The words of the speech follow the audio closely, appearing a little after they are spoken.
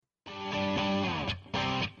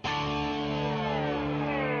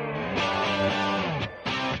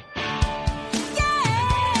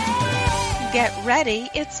Get ready,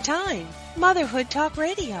 it's time. Motherhood Talk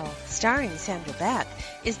Radio, starring Sandra Beck,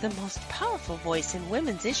 is the most powerful voice in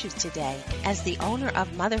women's issues today. As the owner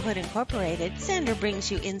of Motherhood Incorporated, Sandra brings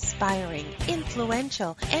you inspiring,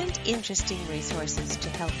 influential, and interesting resources to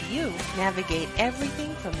help you navigate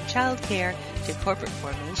everything from childcare to corporate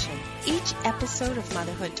formation. Each episode of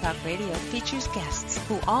Motherhood Talk Radio features guests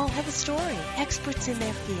who all have a story, experts in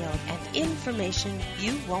their field, and information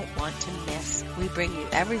you won't want to miss. We bring you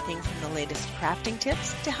everything from the latest crafting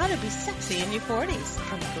tips to how to be sexy in your 40s,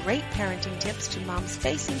 from great parenting tips to moms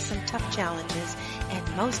facing some tough challenges,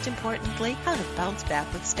 and most importantly, how to bounce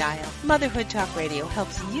back with style. Motherhood Talk Radio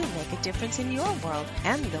helps you make a difference in your world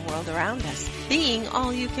and the world around us. Being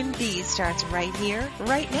all you can be starts right here,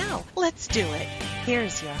 right now. Let's do it.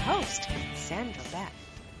 Here's your host, Sandra Beck.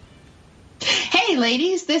 Hey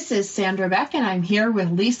ladies, this is Sandra Beck and I'm here with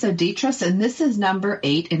Lisa Dietrich, and this is number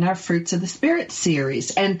 8 in our Fruits of the Spirit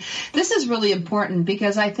series. And this is really important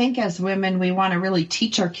because I think as women we want to really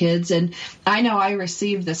teach our kids, and I know I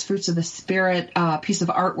received this Fruits of the Spirit piece of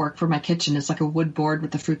artwork for my kitchen. It's like a wood board with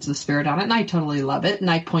the Fruits of the Spirit on it, and I totally love it. And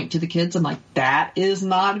I point to the kids, I'm like, that is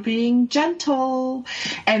not being gentle.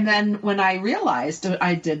 And then when I realized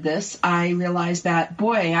I did this, I realized that,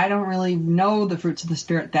 boy, I don't really know the Fruits of the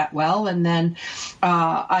Spirit that well. And then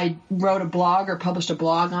I wrote a blog or published a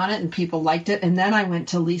blog on it, and people liked it. And then I went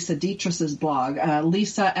to Lisa Dietrich's blog,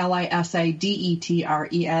 Lisa,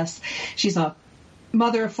 Lisadetres. She's a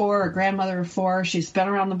mother of 4, a grandmother of 4. She's been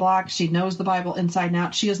around the block. She knows the Bible inside and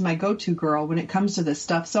out. She is my go-to girl when it comes to this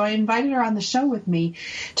stuff. So I invited her on the show with me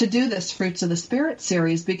to do this Fruits of the Spirit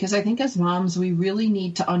series because I think as moms, we really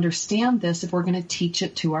need to understand this if we're going to teach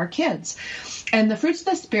it to our kids. And the Fruits of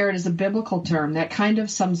the Spirit is a biblical term that kind of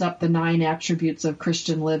sums up the 9 attributes of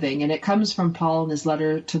Christian living. And it comes from Paul in his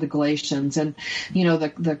letter to the Galatians. And, you know,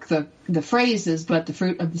 the phrase is, but the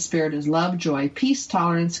fruit of the Spirit is love, joy, peace,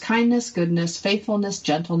 tolerance, kindness, goodness, faithfulness,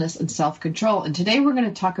 gentleness, and self-control. And today we're going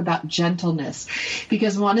to talk about gentleness,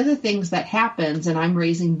 because one of the things that happens, and I'm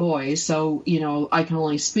raising boys, so, you know, I can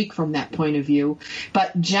only speak from that point of view,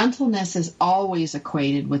 but gentleness is always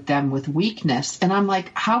equated with them with weakness. And I'm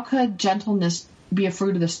like, how could gentleness be a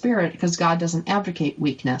fruit of the Spirit, because God doesn't advocate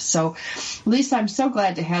weakness? So, Lisa, I'm so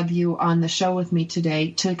glad to have you on the show with me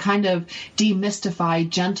today to kind of demystify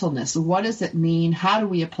gentleness. What does it mean? How do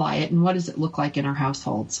we apply it? And what does it look like in our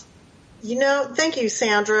households? You know, thank you,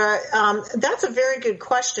 Sandra. That's a very good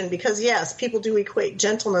question because, yes, people do equate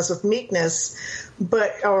gentleness with meekness,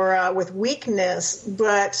 or with weakness.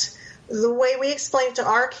 But the way we explain it to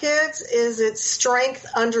our kids is it's strength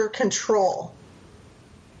under control.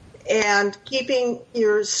 And keeping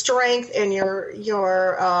your strength and your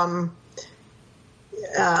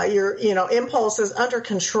impulses under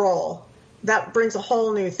control, that brings a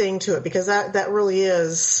whole new thing to it, because that really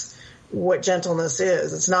is what gentleness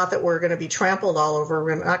is. It's not that we're going to be trampled all over.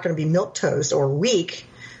 We're not going to be milquetoast or weak,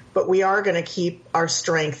 but we are going to keep our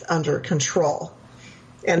strength under control.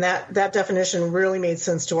 And that definition really made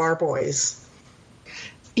sense to our boys.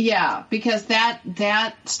 Yeah, because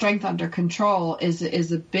that strength under control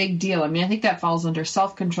is a big deal. I mean, I think that falls under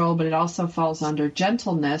self-control, but it also falls under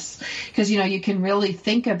gentleness, because, you know, you can really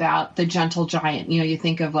think about the gentle giant. You know, you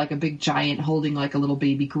think of like a big giant holding like a little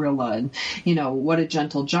baby gorilla, and, you know, what a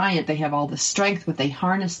gentle giant. They have all the strength, but they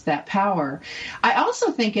harness that power. I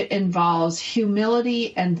also think it involves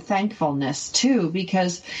humility and thankfulness too,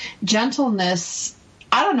 because gentleness,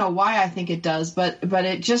 I don't know why I think it does, but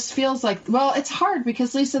it just feels like, well, it's hard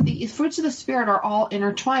because, Lisa, the fruits of the Spirit are all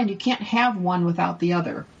intertwined. You can't have one without the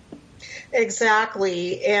other.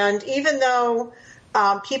 Exactly. And even though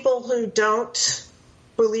people who don't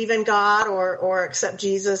believe in God or accept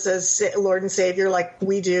Jesus as Lord and Savior like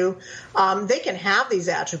we do, they can have these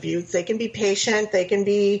attributes. They can be patient. They can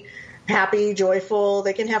be happy, joyful.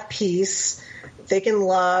 They can have peace. They can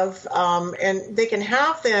love. And they can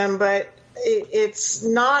have them, but it's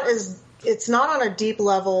not on a deep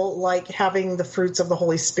level like having the fruits of the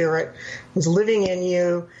Holy Spirit who's living in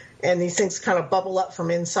you, and these things kind of bubble up from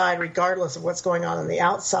inside regardless of what's going on the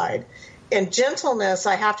outside. And gentleness,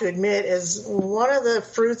 I have to admit, is one of the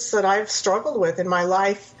fruits that I've struggled with in my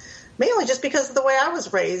life, mainly just because of the way I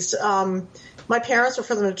was raised. My parents were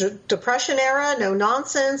from the Depression era, no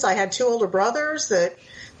nonsense. I had 2 older brothers that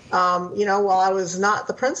while I was not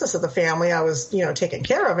the princess of the family, I was, taken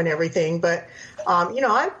care of and everything. But,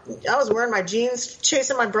 I was wearing my jeans,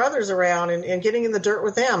 chasing my brothers around and getting in the dirt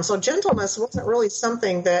with them. So gentleness wasn't really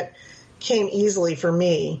something that came easily for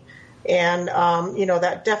me. And,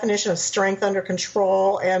 that definition of strength under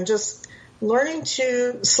control and just learning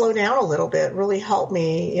to slow down a little bit really helped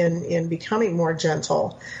me in becoming more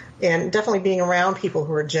gentle. and definitely being around people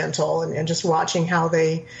who are gentle and just watching how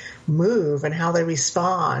they move and how they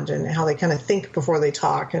respond and how they kind of think before they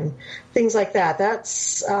talk and things like that.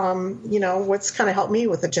 That's, what's kind of helped me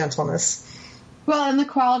with the gentleness. Well, and the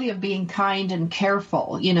quality of being kind and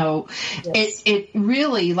careful, Yes. it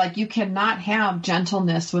really, like, you cannot have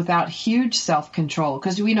gentleness without huge self-control,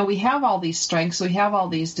 because, we have all these strengths, we have all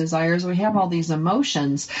these desires, we have all these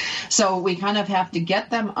emotions. So we kind of have to get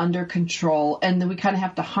them under control, and then we kind of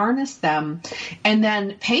have to harness them. And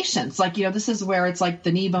then patience, like, this is where it's like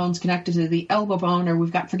the knee bone's connected to the elbow bone, or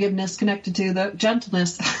we've got forgiveness connected to the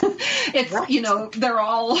gentleness. It's, Right. they're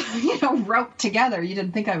all, roped together. You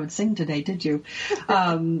didn't think I would sing today, did you?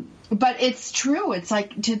 But it's true. It's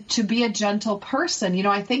like to be a gentle person.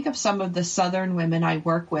 I think of some of the Southern women I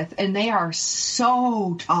work with, and they are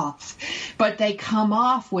so tough, but they come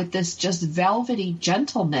off with this just velvety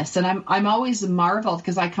gentleness. And I'm always marveled,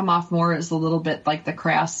 because I come off more as a little bit like the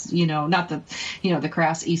crass, not the, the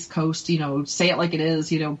crass East Coast, say it like it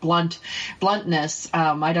is, bluntness.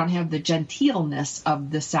 I don't have the genteelness of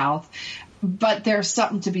the South. But there's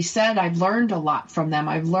something to be said. I've learned a lot from them.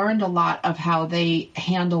 I've learned a lot of how they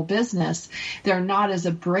handle business. They're not as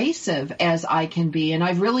abrasive as I can be. And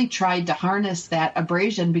I've really tried to harness that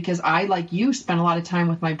abrasion, because I, like you, spent a lot of time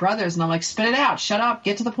with my brothers, and I'm like, spit it out, shut up,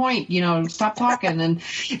 get to the point, stop talking. And,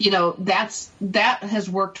 that has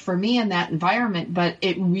worked for me in that environment, but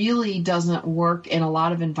it really doesn't work in a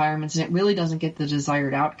lot of environments, and it really doesn't get the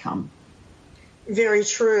desired outcome. Very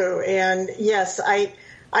true. And yes, I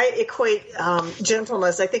equate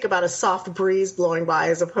gentleness. I think about a soft breeze blowing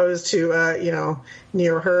by as opposed to,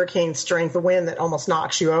 near hurricane strength wind that almost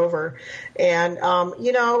knocks you over. And,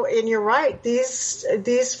 and you're right.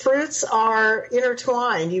 These fruits are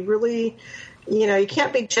intertwined. You really, you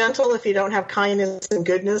can't be gentle if you don't have kindness and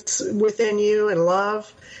goodness within you and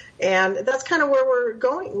love. And that's kind of where we're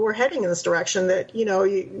going. We're heading in this direction that,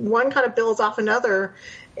 one kind of builds off another.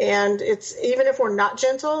 And it's, even if we're not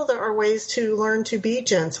gentle, there are ways to learn to be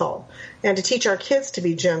gentle and to teach our kids to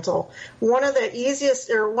be gentle. One of the easiest,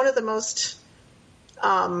 or one of the most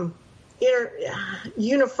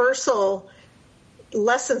universal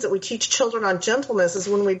lessons that we teach children on gentleness is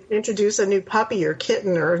when we introduce a new puppy or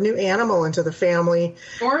kitten or a new animal into the family.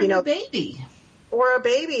 Or a new baby. Or a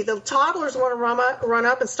baby. The toddlers want to run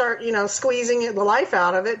up and start, squeezing the life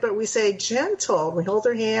out of it. But we say gentle. We hold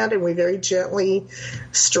their hand and we very gently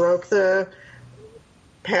stroke the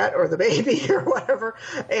pet or the baby or whatever.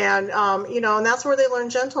 And, and that's where they learn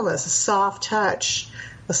gentleness, a soft touch,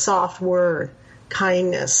 a soft word,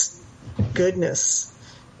 kindness, goodness,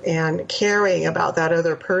 and caring about that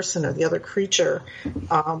other person or the other creature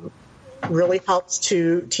really helps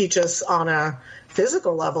to teach us on a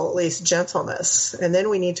physical level, at least, gentleness. And then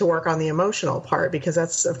we need to work on the emotional part, because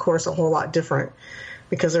that's, of course, a whole lot different,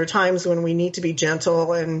 because there are times when we need to be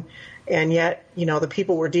gentle and yet, the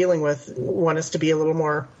people we're dealing with want us to be a little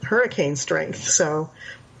more hurricane strength. So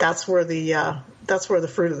that's where the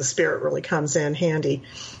fruit of the Spirit really comes in handy.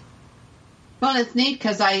 Well, it's neat,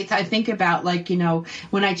 because I think about, like,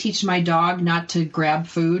 when I teach my dog not to grab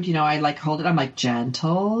food, I like hold it. I'm like,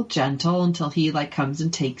 gentle, gentle, until he like comes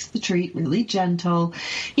and takes the treat, really gentle,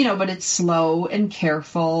 but it's slow and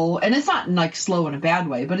careful. And it's not like slow in a bad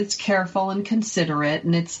way, but it's careful and considerate,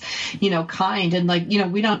 and it's, kind. And like,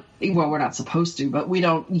 we're not supposed to, but we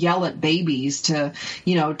don't yell at babies to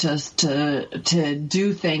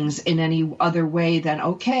do things in any other way than,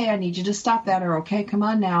 okay, I need you to stop that, or okay, come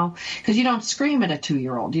on now. Because you don't scream at a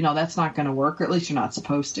 2-year-old. That's not going to work, or at least you're not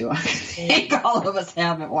supposed to. I think all of us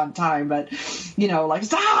have at one time, but, like,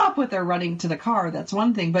 stop, with their running to the car. That's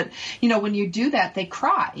one thing. But, when you do that, they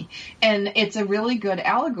cry. And it's a really good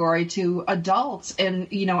allegory to adults and,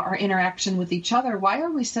 our interaction with each other. Why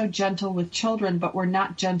are we so gentle with children, but we're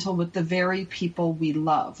not gentle with the very people we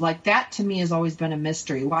love? Like, that to me has always been a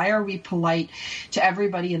mystery. Why are we polite to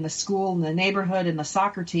everybody in the school, in the neighborhood, in the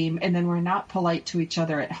soccer team, and then we're not polite to each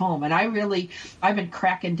other at home? And I've been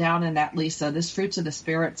cracking down in that, Lisa. This Fruits of the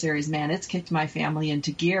Spirit series, man, it's kicked my family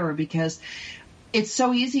into gear, because it's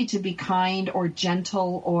so easy to be kind or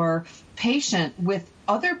gentle or patient with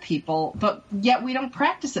other people, but yet we don't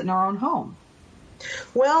practice it in our own home.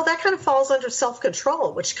 Well, that kind of falls under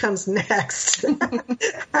self-control, which comes next.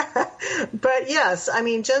 But yes,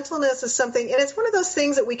 gentleness is something, and it's one of those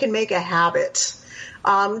things that we can make a habit.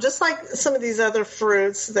 Just like some of these other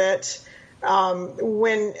fruits that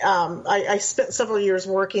when I spent several years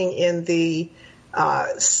working in the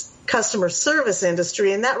customer service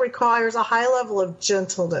industry, and that requires a high level of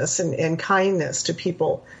gentleness and kindness to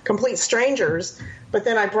people, complete strangers. But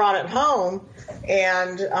then I brought it home,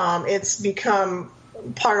 and it's become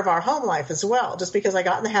part of our home life as well, just because I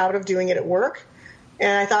got in the habit of doing it at work.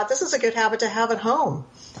 And I thought this is a good habit to have at home.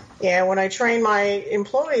 And when I trained my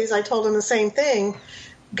employees, I told them the same thing.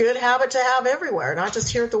 Good habit to have everywhere, not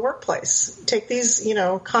just here at the workplace. Take these,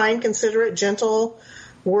 kind, considerate, gentle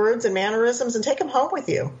words and mannerisms and take them home with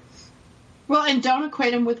you. Well, and don't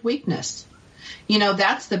equate them with weakness.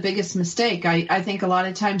 That's the biggest mistake. I think a lot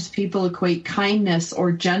of times people equate kindness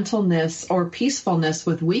or gentleness or peacefulness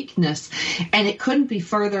with weakness, and it couldn't be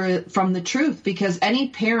further from the truth, because any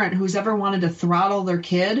parent who's ever wanted to throttle their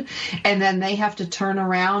kid and then they have to turn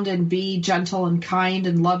around and be gentle and kind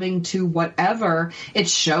and loving to whatever, it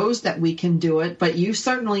shows that we can do it, but you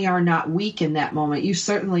certainly are not weak in that moment. You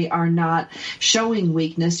certainly are not showing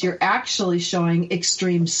weakness. You're actually showing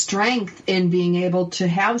extreme strength in being able to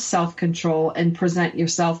have self-control and present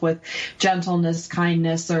yourself with gentleness,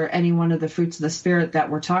 kindness, or any one of the fruits of the Spirit that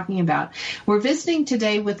we're talking about. We're visiting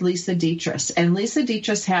today with Lisa Dietrich, and Lisa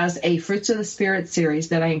Dietrich has a Fruits of the Spirit series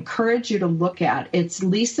that I encourage you to look at. It's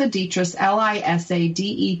Lisa Dietrich,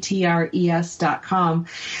 LisaDetres.com.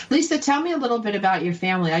 Lisa, tell me a little bit about your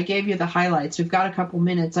family. I gave you the highlights. We've got a couple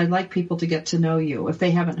minutes. I'd like people to get to know you if they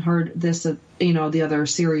haven't heard this, the other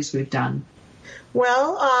series we've done.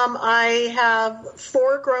 Well, I have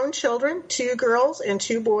 4 grown children, 2 girls and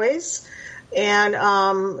 2 boys. And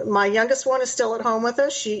my youngest one is still at home with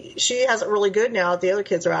us. She has it really good now. The other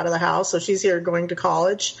kids are out of the house, so she's here going to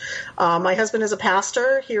college. My husband is a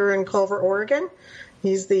pastor here in Culver, Oregon.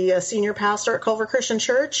 He's the senior pastor at Culver Christian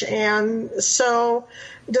Church. And so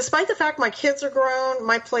despite the fact my kids are grown,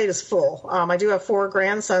 my plate is full. I do have 4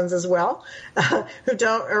 grandsons as well who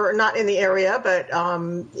are not in the area, but,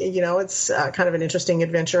 it's kind of an interesting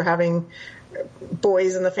adventure having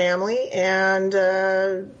boys in the family. And,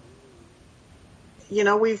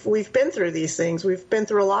 we've been through these things. We've been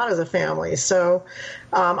through a lot as a family. So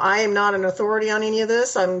I am not an authority on any of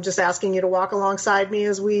this. I'm just asking you to walk alongside me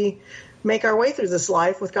as we make our way through this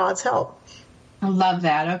life with God's help. I love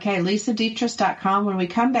that. Okay, LisaDetres.com. When we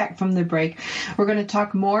come back from the break, we're going to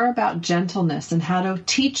talk more about gentleness and how to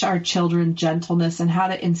teach our children gentleness and how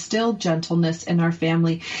to instill gentleness in our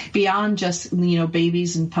family beyond just,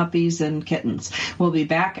 babies and puppies and kittens. We'll be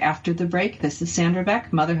back after the break. This is Sandra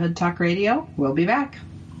Beck, Motherhood Talk Radio. We'll be back.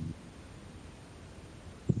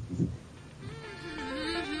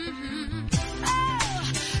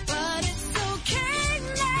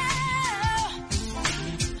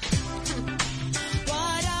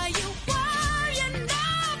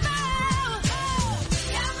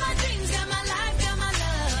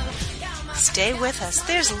 Stay with us.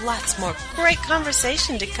 There's lots more great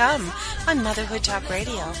conversation to come on Motherhood Talk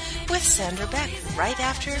Radio with Sandra Beck right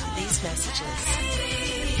after these messages.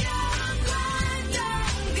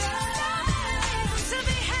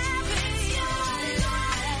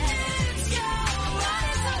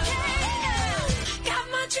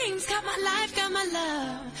 Got my life, got my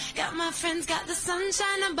love, got my friends, got the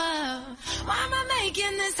sunshine above. Why am I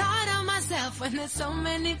making this hard on myself when there's so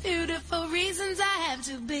many beautiful reasons I have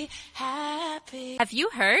to be happy? Have you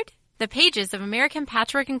heard? The pages of American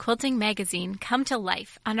Patchwork and Quilting magazine come to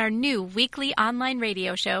life on our new weekly online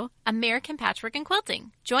radio show, American Patchwork and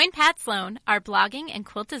Quilting. Join Pat Sloan, our blogging and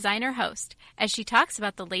quilt designer host, as she talks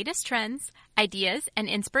about the latest trends, ideas, and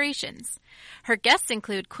inspirations. Her guests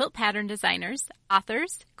include quilt pattern designers,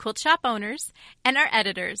 authors, quilt shop owners, and our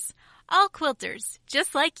editors, all quilters,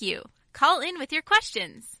 just like you. Call in with your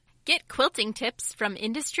questions. Get quilting tips from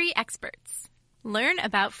industry experts. Learn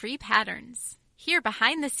about free patterns. Hear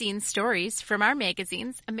behind-the-scenes stories from our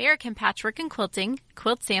magazines, American Patchwork and Quilting,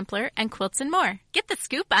 Quilt Sampler, and Quilts and More. Get the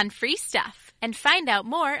scoop on free stuff and find out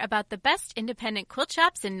more about the best independent quilt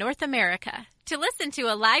shops in North America. To listen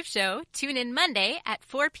to a live show, tune in Monday at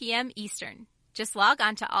 4 p.m. Eastern. Just log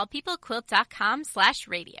on to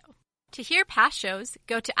allpeoplequilt.com/radio. To hear past shows,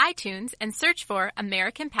 go to iTunes and search for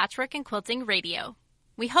American Patchwork and Quilting Radio.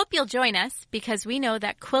 We hope you'll join us because we know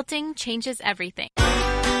that quilting changes everything.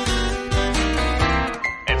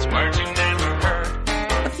 It's words you never heard.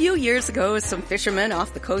 A few years ago, some fishermen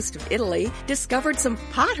off the coast of Italy discovered some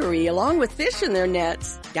pottery along with fish in their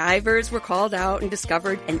nets. Divers were called out and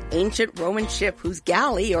discovered an ancient Roman ship whose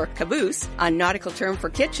galley, or caboose, a nautical term for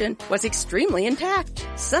kitchen, was extremely intact.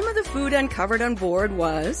 Some of the food uncovered on board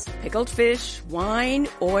was pickled fish, wine,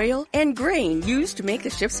 oil, and grain used to make the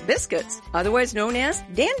ship's biscuits, otherwise known as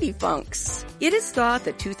dandy funks. It is thought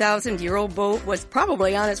the 2,000-year-old boat was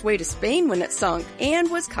probably on its way to Spain when it sunk and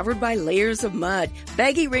was covered by layers of mud,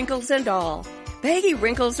 baggy wrinkles and all. Baggy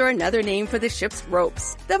wrinkles are another name for the ship's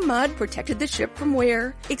ropes. The mud protected the ship from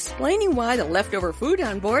wear, explaining why the leftover food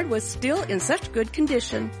on board was still in such good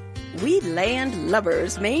condition. We land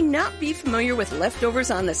lubbers may not be familiar with leftovers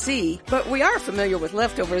on the sea, but we are familiar with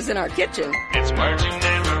leftovers in our kitchen. It's Words You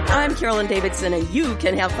Never Heard. I'm Carolyn Davidson, and you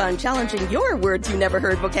can have fun challenging your words you never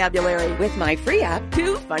heard vocabulary with my free app,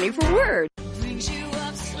 Too Funny for Words. Brings you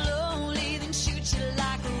up slowly, then shoots you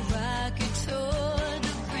like a rocket toward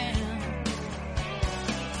the ground.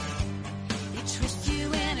 It twists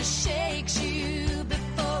you and it shakes you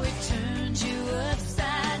before it turns you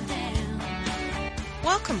upside down.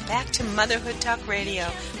 Welcome back to Motherhood Talk Radio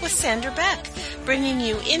with Sandra Beck, bringing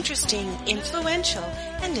you interesting, influential,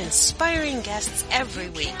 and inspiring guests every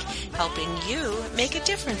week, helping you make a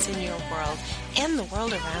difference in your world and the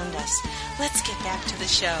world around us. Let's get back to the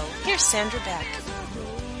show. Here's Sandra Beck.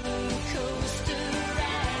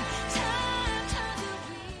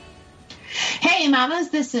 Hey mamas,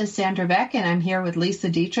 this is Sandra Beck, and I'm here with Lisa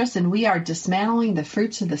Dietrich, and we are dismantling the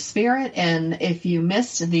fruits of the Spirit. And if you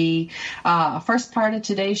missed the first part of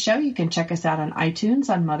today's show, you can check us out on iTunes,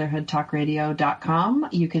 on motherhoodtalkradio.com.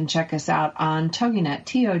 You can check us out on Toginet,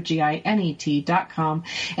 TOGINET.com,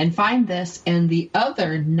 and find this and the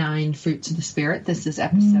other 9 fruits of the Spirit. This is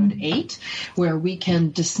episode 8, where we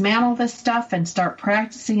can dismantle this stuff and start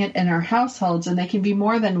practicing it in our households, and they can be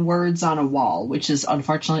more than words on a wall, which is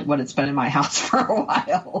unfortunately what it's been in my house for a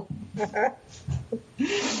while.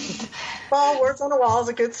 Well, words on a wall is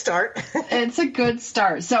a good start. It's a good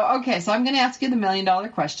start. So I'm going to ask you the $1 million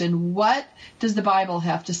question. What does the Bible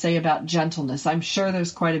have to say about gentleness? I'm sure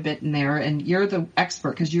there's quite a bit in there, and you're the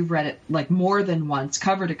expert because you've read it like more than once,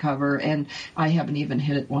 cover to cover, and I haven't even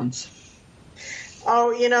hit it once.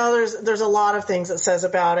 Oh, there's a lot of things it says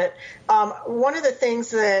about it. One of the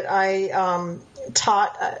things that I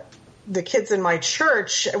taught the kids in my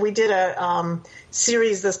church, we did a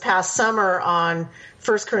series this past summer on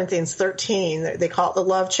 1 Corinthians 13. They call it the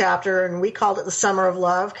love chapter, and we called it the summer of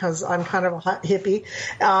love because I'm kind of a hippie.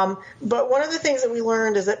 But one of the things that we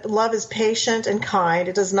learned is that love is patient and kind.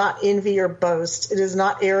 It does not envy or boast. It is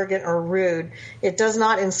not arrogant or rude. It does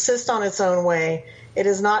not insist on its own way. It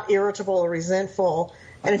is not irritable or resentful.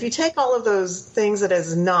 And if you take all of those things that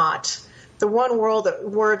is not, the one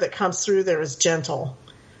word that comes through there is gentle.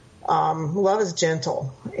 Love is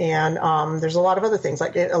gentle, and there's a lot of other things,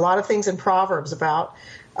 like a lot of things in Proverbs about,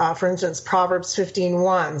 for instance, Proverbs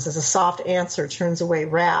 15:1 says, "A soft answer turns away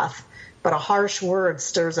wrath, but a harsh word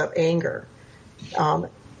stirs up anger."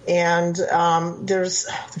 There's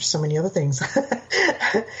so many other things.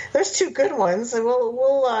 There's 2 good ones, and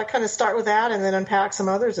we'll kind of start with that and then unpack some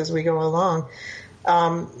others as we go along.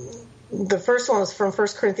 The first one is from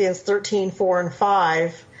 1 Corinthians 13:4 and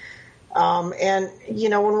 5.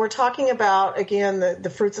 When we're talking about, again, the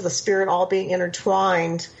fruits of the Spirit all being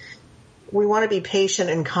intertwined, we want to be patient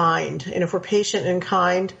and kind. And if we're patient and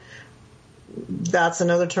kind, that's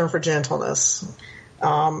another term for gentleness.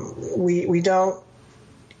 We don't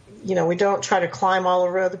try to climb all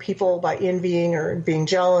over other people by envying or being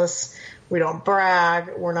jealous. We don't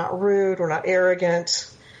brag. We're not rude. We're not arrogant.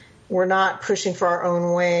 We're not pushing for our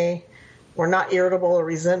own way. We're not irritable or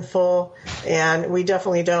resentful, and we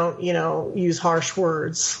definitely don't, use harsh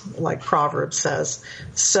words like Proverbs says.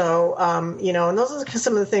 So, and those are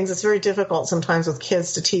some of the things that's very difficult sometimes with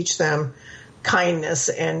kids to teach them kindness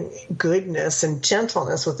and goodness and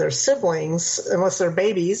gentleness with their siblings, unless they're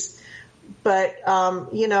babies. But,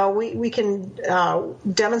 we can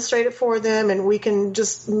demonstrate it for them, and we can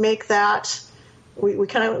just make that. We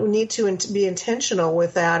kind of need to be intentional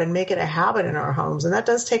with that and make it a habit in our homes. And that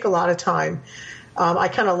does take a lot of time. I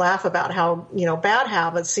kind of laugh about how, bad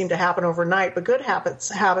habits seem to happen overnight, but good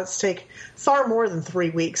habits take far more than 3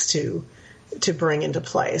 weeks to bring into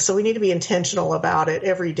play. So we need to be intentional about it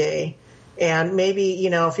every day. And maybe,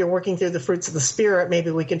 if you're working through the fruits of the Spirit,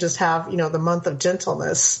 maybe we can just have, the month of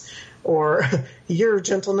gentleness, or year of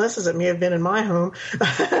gentleness, as it may have been in my home.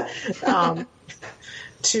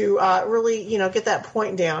 To really, get that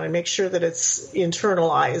point down and make sure that it's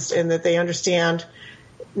internalized and that they understand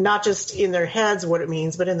not just in their heads what it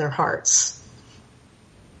means, but in their hearts.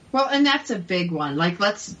 Well, and that's a big one. Like,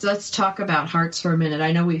 let's talk about hearts for a minute.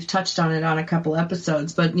 I know we've touched on it on a couple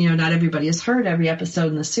episodes, but, not everybody has heard every episode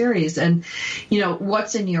in the series. And,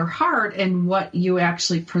 what's in your heart and what you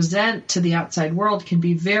actually present to the outside world can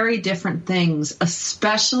be very different things,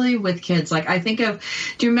 especially with kids. Like, I think do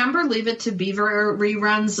you remember Leave It to Beaver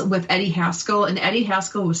reruns with Eddie Haskell? And Eddie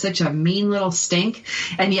Haskell was such a mean little stink.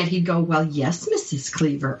 And yet he'd go, "Well, yes, Mrs.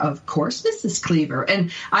 Cleaver, of course, Mrs. Cleaver."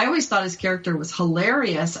 And I always thought his character was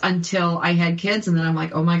hilarious until I had kids, and then I'm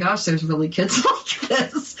like, oh my gosh, there's really kids like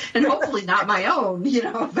this, and hopefully not my own,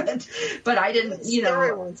 but I didn't,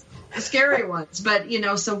 scary ones.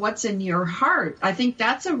 But, so what's in your heart? I think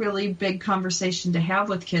that's a really big conversation to have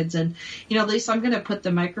with kids. And, Lisa, I'm going to put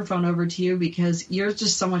the microphone over to you because you're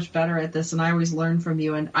just so much better at this, and I always learn from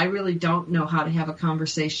you. And I really don't know how to have a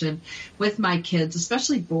conversation with my kids,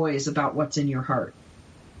 especially boys, about what's in your heart.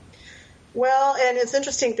 Well, and it's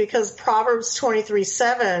interesting because Proverbs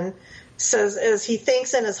 23:7 says, as he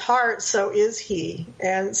thinks in his heart, so is he.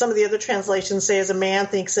 And some of the other translations say, as a man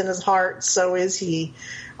thinks in his heart, so is he.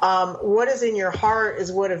 What is in your heart is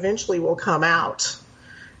what eventually will come out.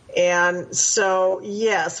 And so,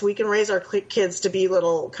 yes, we can raise our kids to be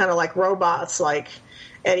little kind of like robots like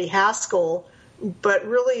Eddie Haskell, but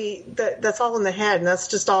really that's all in the head, and that's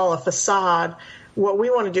just all a facade. What we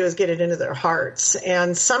want to do is get it into their hearts.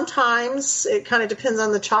 And sometimes it kind of depends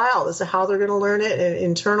on the child as to how they're going to learn it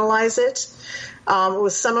and internalize it.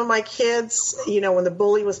 With some of my kids, when the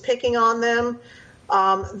bully was picking on them,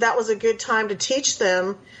 that was a good time to teach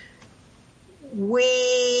them,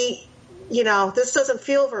 this doesn't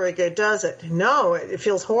feel very good, does it? No, it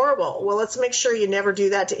feels horrible. Well, let's make sure you never do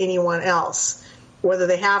that to anyone else, whether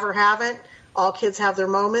they have or haven't. All kids have their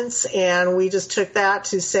moments, and we just took that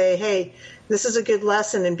to say, hey, this is a good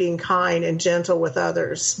lesson in being kind and gentle with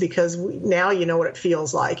others, because now you know what it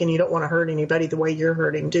feels like, and you don't want to hurt anybody the way you're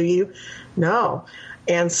hurting, do you? No.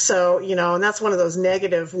 And so, and that's one of those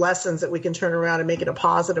negative lessons that we can turn around and make it a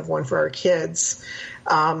positive one for our kids.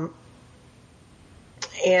 Some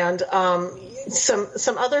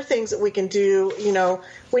other things that we can do,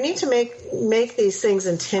 we need to make these things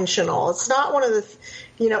intentional. It's not one of the,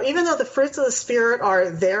 even though the fruits of the Spirit are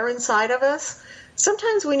there inside of us,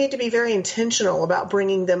 sometimes we need to be very intentional about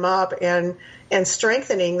bringing them up and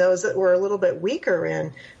strengthening those that we're a little bit weaker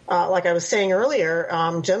in. Like I was saying earlier,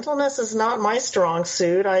 gentleness is not my strong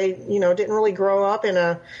suit. I, didn't really grow up in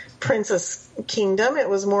a princess kingdom. It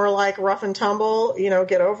was more like rough and tumble,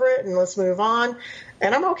 get over it and let's move on.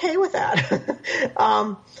 And I'm okay with that.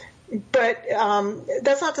 But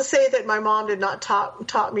that's not to say that my mom did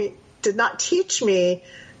not teach me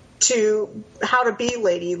to how to be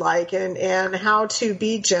ladylike and how to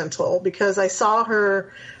be gentle, because I saw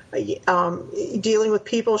her dealing with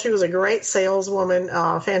people. She was a great saleswoman,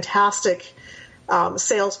 fantastic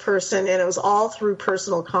salesperson, and it was all through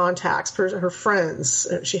personal contacts, her friends.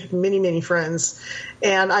 She had many, many friends.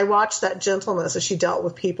 And I watched that gentleness as she dealt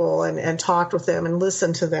with people and talked with them and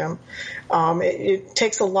listened to them. It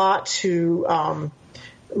takes a lot to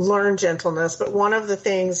learn gentleness, but one of the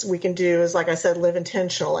things we can do is, like I said, live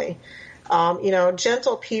intentionally.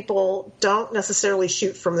 Gentle people don't necessarily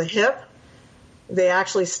shoot from the hip. They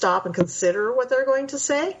actually stop and consider what they're going to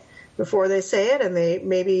say before they say it, and they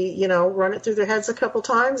maybe, run it through their heads a couple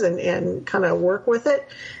times and kind of work with it,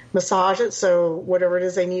 massage it, so whatever it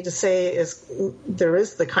is they need to say there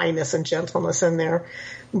is the kindness and gentleness in there.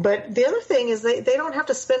 But the other thing is they don't have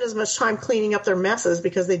to spend as much time cleaning up their messes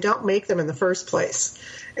because they don't make them in the first place.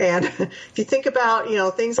 And if you think about,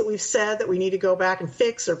 things that we've said that we need to go back and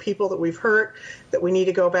fix, or people that we've hurt that we need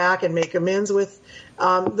to go back and make amends with,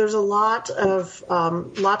 there's a lot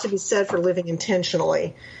to be said for living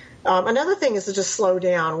intentionally. Another thing is to just slow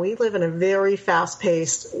down. We live in a very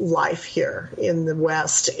fast-paced life here in the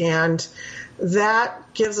West, and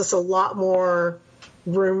that gives us a lot more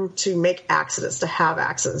room to make accidents, to have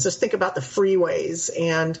accidents. Just think about the freeways,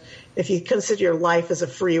 and if you consider your life as a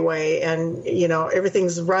freeway and,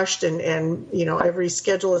 everything's rushed and every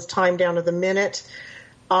schedule is timed down to the minute,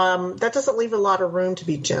 that doesn't leave a lot of room to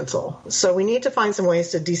be gentle. So we need to find some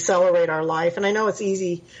ways to decelerate our life. And I know it's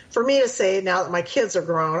easy for me to say now that my kids are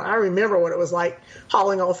grown. I remember what it was like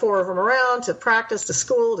hauling all four of them around to practice, to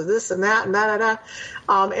school, to this and that and da-da-da.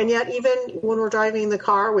 And yet even when we're driving in the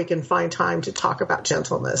car, we can find time to talk about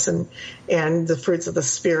gentleness and the fruits of the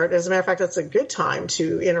Spirit. As a matter of fact, that's a good time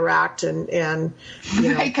to interact and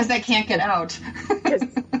right, because they can't get out.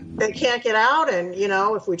 They can't get out, and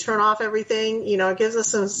if we turn off everything, it gives us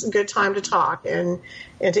some good time to talk and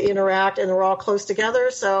to interact, and we're all close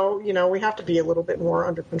together, so we have to be a little bit more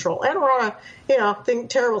under control. And we're on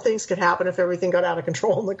terrible things could happen if everything got out of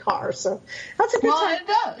control in the car. So that's a good time.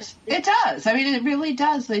 It does. I mean, it really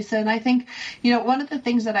does, Lisa. And I think one of the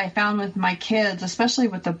things that I found with my kids, especially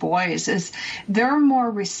with the boys, is they're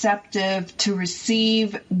more receptive to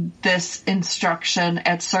receive this instruction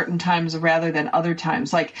at certain times rather than other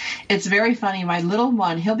times. Like it's very funny. My little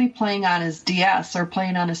one, he'll be playing on his DS or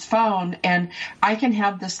playing on his phone, and I can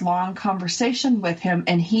have this long conversation with him,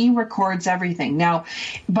 and he records everything. Now,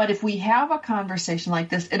 but if we have a conversation like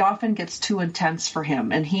this, it often gets too intense for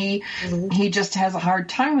him, and he just has a hard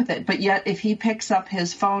time with it. But yet, if he picks up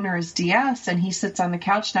his phone or his DS and he sits on the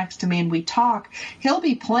couch next to me and we talk, he'll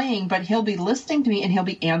be playing, but he'll be listening to me and he'll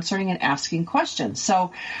be answering and asking questions.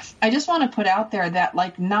 So I just want to put out there that,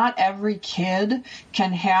 like, not every kid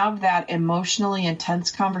can have that emotionally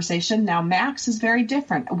intense conversation. Now, Max is very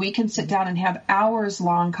different. We can sit down and have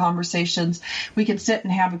hours-long conversations. We can sit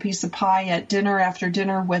and have a piece of pie at dinner after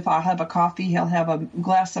dinner with, I'll have a coffee, he'll have a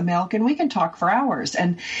glass of milk, and we can talk for hours.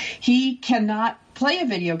 And he cannot play a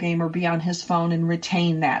video game or be on his phone and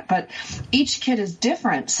retain that. But each kid is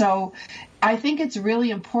different. So I think it's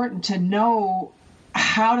really important to know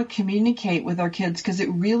how to communicate with our kids, because it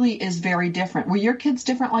really is very different. Were your kids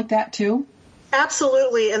different like that too?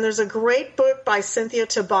 Absolutely. And there's a great book by Cynthia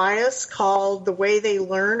Tobias called The Way They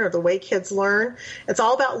Learn, or The Way Kids Learn. It's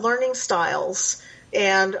all about learning styles.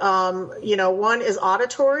 And, one is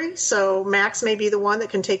auditory. So Max may be the one that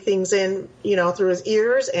can take things in, through his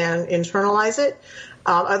ears and internalize it.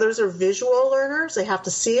 Others are visual learners. They have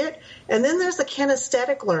to see it. And then there's the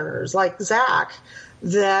kinesthetic learners like Zach,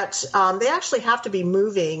 that they actually have to be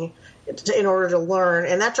moving in order to learn.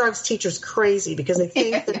 And that drives teachers crazy because they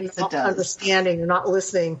think that he's not understanding or not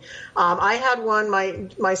listening. I had one,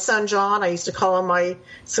 my son John, I used to call him my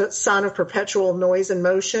son of perpetual noise and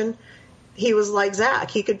motion. He was like Zach.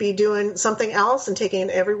 He could be doing something else and taking in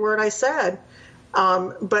every word I said.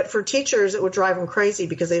 But for teachers, it would drive them crazy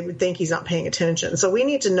because they would think he's not paying attention. So we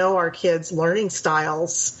need to know our kids' learning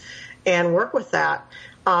styles and work with that.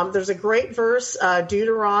 There's a great verse,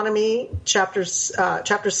 Deuteronomy chapter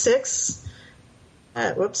 6.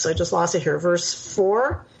 Whoops, I just lost it here. Verse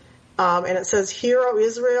 4. And it says, "Hear, O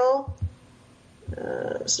Israel."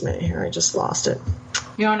 Just a minute here. I just lost it.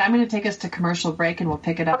 And I'm going to take us to commercial break, and we'll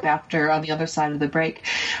pick it up after on the other side of the break.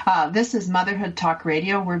 This is Motherhood Talk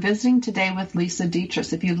Radio. We're visiting today with Lisa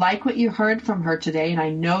Dietrich. If you like what you heard from her today, and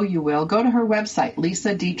I know you will, go to her website,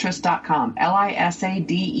 lisadietrich.com,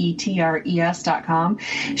 LISADETRES.com.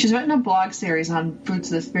 She's written a blog series on Fruits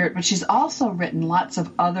of the Spirit, but she's also written lots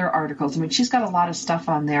of other articles. I mean, she's got a lot of stuff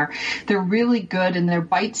on there. They're really good, and they're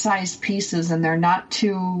bite-sized pieces, and they're not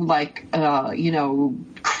too,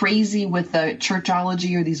 crazy with the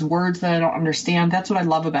churchology or these words that I don't understand. That's what I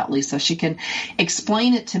love about Lisa. She can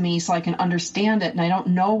explain it to me so I can understand it, and I don't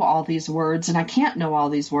know all these words, and I can't know all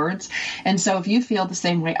these words. And so if you feel the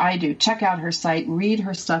same way I do, check out her site, read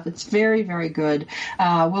her stuff. It's very, very good.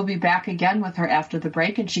 We'll be back again with her after the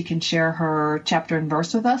break, and she can share her chapter and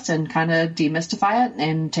verse with us and kind of demystify it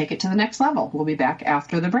and take it to the next level. We'll be back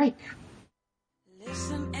after the break.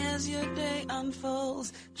 Listen as your day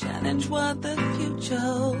unfolds, challenge what the future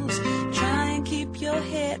holds, try and keep your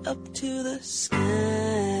head up to the sky.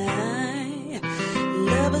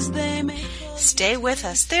 Lovers, they may... Stay with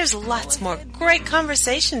us. There's lots more great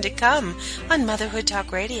conversation to come on Motherhood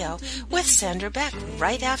Talk Radio with Sandra Beck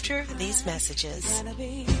right after these messages. You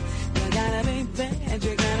gotta be bad,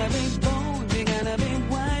 you gotta be bold, you gotta be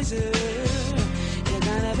wiser. You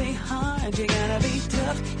gotta be hard, you gotta be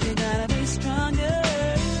tough, you gotta be stronger.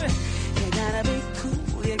 You gotta be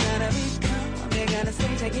cool, you gotta be calm, you gotta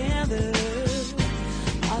stay together.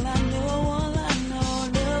 All I know,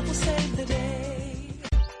 love will save the day.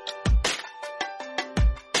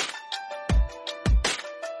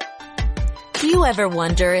 Do you ever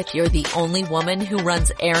wonder if you're the only woman who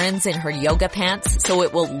runs errands in her yoga pants so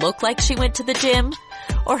it will look like she went to the gym?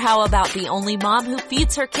 Or how about the only mom who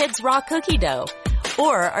feeds her kids raw cookie dough?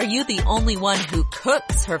 Or are you the only one who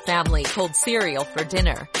cooks her family cold cereal for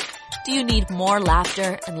dinner? Do you need more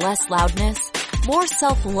laughter and less loudness? More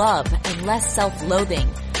self-love and less self-loathing?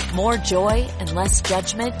 More joy and less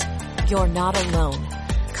judgment? You're not alone.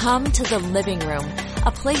 Come to the living room,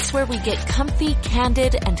 a place where we get comfy,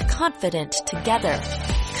 candid, and confident together.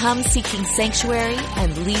 Come seeking sanctuary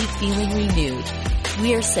and leave feeling renewed.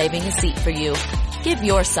 We're saving a seat for you. Give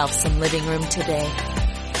yourself some living room today.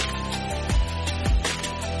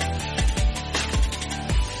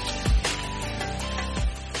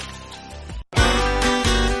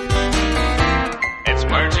 It's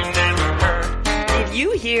words you never heard. Did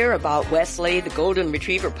you hear about Wesley, the golden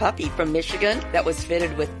retriever puppy from Michigan that was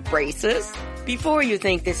fitted with braces? Before you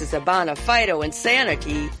think this is a bona fide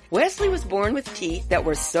insanity, Wesley was born with teeth that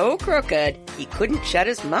were so crooked he couldn't shut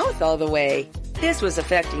his mouth all the way. This was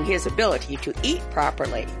affecting his ability to eat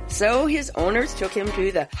properly. So his owners took him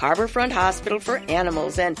to the Harborfront Hospital for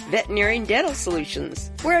Animals and Veterinary and Dental Solutions,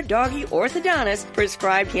 where a doggy orthodontist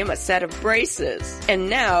prescribed him a set of braces. And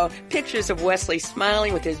now, pictures of Wesley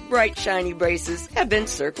smiling with his bright, shiny braces have been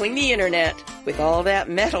circling the internet. With all that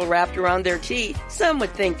metal wrapped around their teeth, some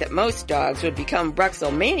would think that most dogs would become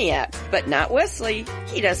bruxomaniacs, but not Wesley.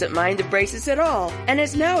 He doesn't mind the braces at all, and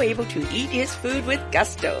is now able to eat his food with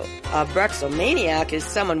gusto. A bruxomaniac is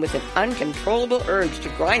someone with an uncontrollable urge to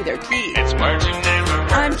grind their teeth. It's words you never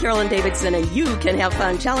heard. I'm Carolyn Davidson, and you can have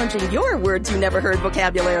fun challenging your words you never heard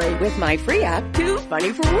vocabulary with my free app, Too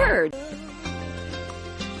Funny for Words.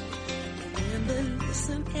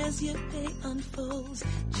 Listen as your day unfolds.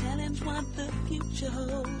 Challenge what the future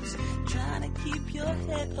holds. Trying to keep your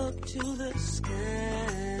head up to the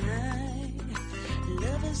sky.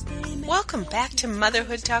 Welcome back to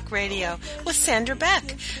Motherhood Talk Radio with Sandra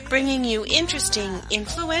Beck, bringing you interesting,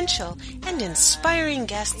 influential, and inspiring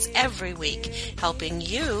guests every week, helping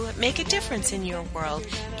you make a difference in your world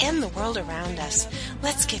and the world around us.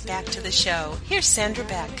 Let's get back to the show. Here's Sandra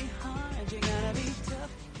Beck.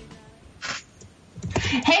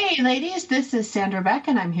 Hey ladies, this is Sandra Beck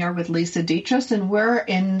and I'm here with Lisa Dietrich, and we're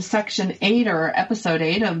in section 8 or episode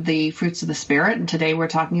 8 of the Fruits of the Spirit, and today we're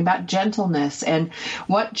talking about gentleness and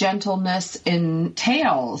what gentleness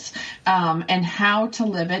entails and how to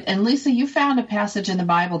live it. And Lisa, you found a passage in the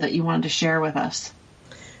Bible that you wanted to share with us.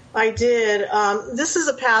 I did. This is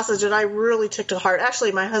a passage that I really took to heart.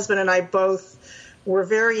 Actually, my husband and I both were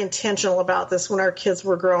very intentional about this when our kids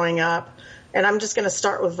were growing up. And I'm just going to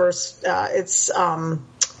start with it's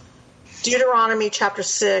Deuteronomy chapter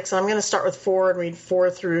 6. I'm going to start with 4 and read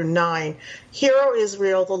 4 through 9. Hear, O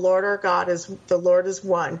Israel, the Lord our God the Lord is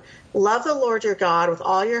one. Love the Lord your God with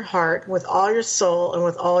all your heart, with all your soul, and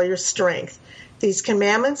with all your strength. These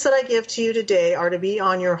commandments that I give to you today are to be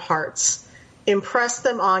on your hearts. Impress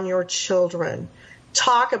them on your children.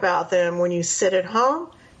 Talk about them when you sit at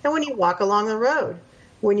home and when you walk along the road,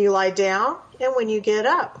 when you lie down and when you get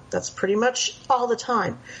up. That's pretty much all the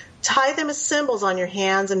time. Tie them as symbols on your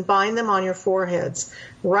hands and bind them on your foreheads.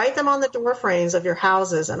 Write them on the door frames of your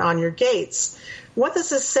houses and on your gates. What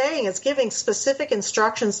this is saying is giving specific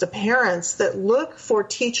instructions to parents that look for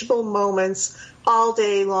teachable moments all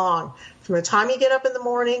day long. From the time you get up in the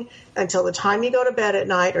morning until the time you go to bed at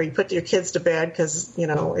night, or you put your kids to bed, because,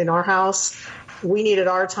 in our house, we needed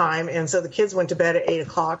our time, and so the kids went to bed at 8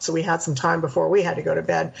 o'clock, so we had some time before we had to go to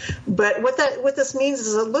bed. But what this means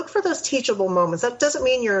is to look for those teachable moments. That doesn't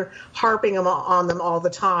mean you're harping on them all the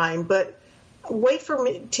time, but wait for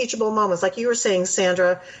teachable moments. Like you were saying,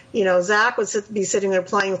 Sandra, Zach would be sitting there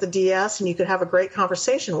playing with the DS, and you could have a great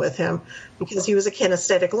conversation with him because he was a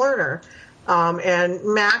kinesthetic learner. And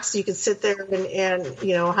Max, you could sit there and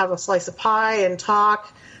have a slice of pie and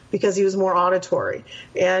talk, because he was more auditory.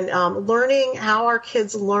 And learning how our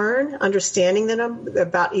kids learn, understanding them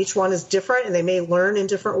about each one is different, and they may learn in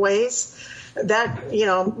different ways. That,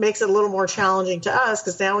 makes it a little more challenging to us,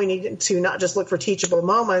 because now we need to not just look for teachable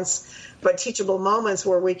moments, but teachable moments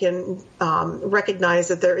where we can recognize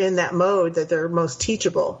that they're in that mode, that they're most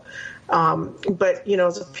teachable. But,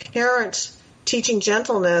 as a parent, teaching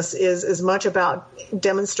gentleness is as much about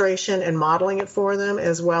demonstration and modeling it for them,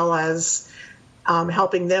 as well as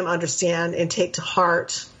helping them understand and take to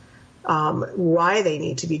heart why they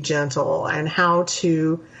need to be gentle, and how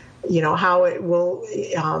to, how it will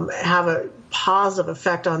have a positive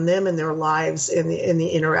effect on them in their lives in the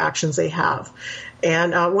interactions they have.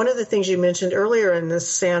 And one of the things you mentioned earlier in this,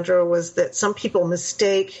 Sandra, was that some people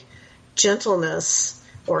mistake gentleness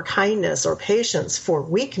or kindness or patience for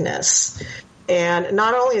weakness. And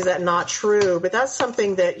not only is that not true, but that's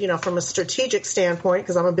something that, from a strategic standpoint,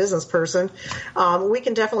 because I'm a business person, we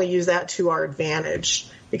can definitely use that to our advantage.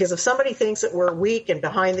 Because if somebody thinks that we're weak and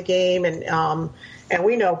behind the game, and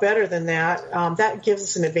we know better than that, that gives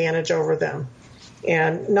us an advantage over them.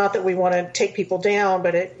 And not that we want to take people down,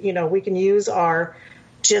 but we can use our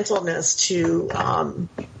gentleness to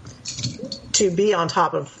be on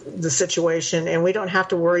top of the situation, and we don't have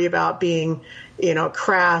to worry about being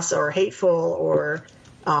crass or hateful or,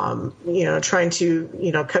 trying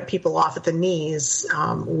to, cut people off at the knees.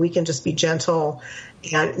 We can just be gentle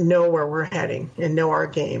and know where we're heading and know our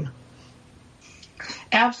game.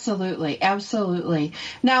 Absolutely. Absolutely.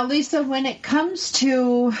 Now, Lisa, when it comes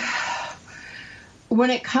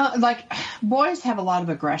like, boys have a lot of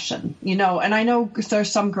aggression, and I know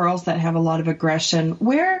there's some girls that have a lot of aggression.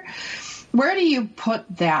 Where where do you put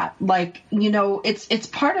that? Like, it's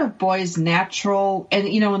part of boys' natural, and,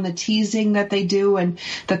 in the teasing that they do and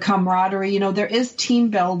the camaraderie, there is team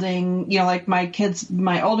building, like my kids,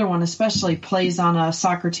 my older one especially, plays on a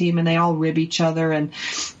soccer team and they all rib each other. And,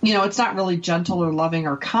 it's not really gentle or loving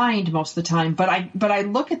or kind most of the time. But I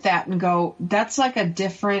look at that and go, that's like a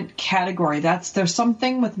different category. There's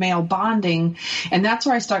something with male bonding. And that's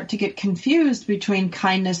where I start to get confused between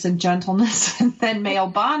kindness and gentleness and then male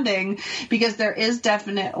bonding. Because there is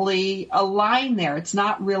definitely a line there. It's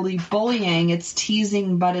not really bullying, it's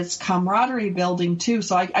teasing, but it's camaraderie building too.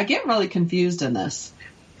 So I get really confused in this.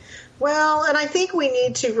 Well, and I think we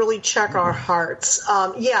need to really check our hearts.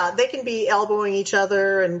 They can be elbowing each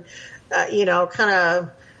other and, kind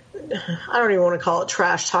of, I don't even want to call it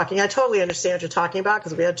trash talking. I totally understand what you're talking about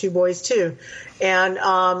because we had two boys too. And,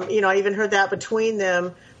 I even heard that between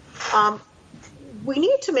them. We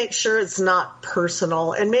need to make sure it's not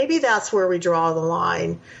personal, and maybe that's where we draw the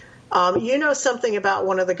line. Something about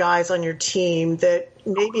one of the guys on your team that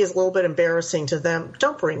maybe is a little bit embarrassing to them.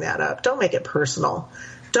 Don't bring that up. Don't make it personal.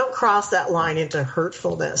 Don't cross that line into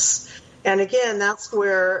hurtfulness. And again, that's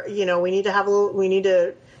where, we need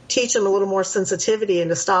to teach them a little more sensitivity and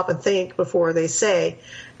to stop and think before they say.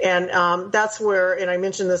 And that's where, and I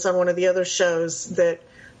mentioned this on one of the other shows, that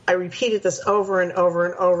I repeated this over and over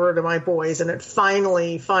and over to my boys, and it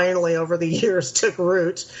finally over the years took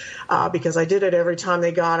root because I did it every time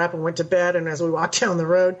they got up and went to bed and as we walked down the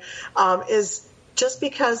road, is just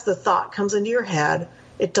because the thought comes into your head,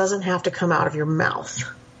 it doesn't have to come out of your mouth.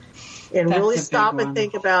 And that's really stop and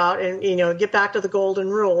think about and, get back to the golden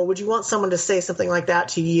rule. Would you want someone to say something like that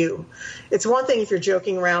to you? It's one thing if you're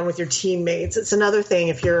joking around with your teammates. It's another thing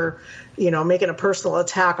if you're, making a personal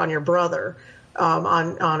attack on your brother.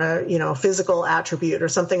 On a physical attribute or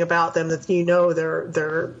something about them that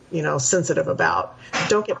they're sensitive about.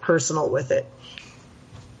 Don't get personal with it.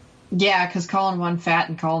 Yeah, because calling one fat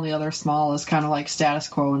and calling the other small is kind of like status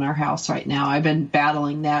quo in our house right now. I've been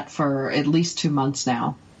battling that for at least 2 months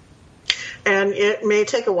now. And it may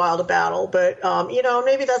take a while to battle, but,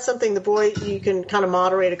 maybe that's something you can kind of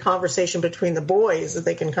moderate a conversation between the boys that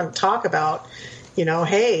they can kind of talk about,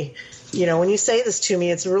 hey, when you say this to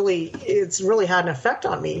me, it's really had an effect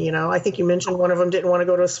on me. I think you mentioned one of them didn't want to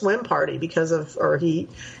go to a swim party or he,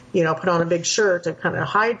 put on a big shirt to kind of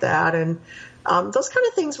hide that. And those kind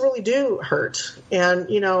of things really do hurt. And,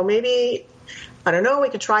 maybe, I don't know, we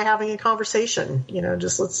could try having a conversation,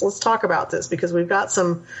 just let's talk about this because we've got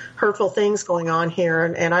some hurtful things going on here.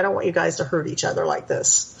 And I don't want you guys to hurt each other like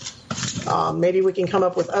this. Maybe we can come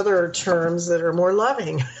up with other terms that are more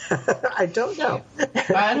loving. I don't know.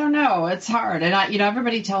 I don't know. It's hard. And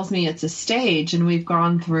everybody tells me it's a stage, and we're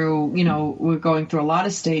going through a lot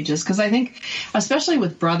of stages. Cause I think, especially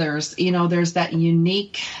with brothers, there's that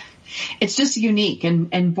unique, it's just unique,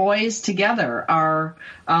 and boys together are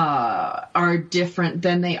different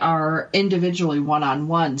than they are individually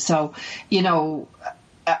one-on-one. So,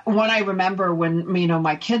 when I remember when,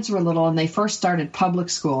 my kids were little and they first started public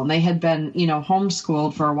school and they had been,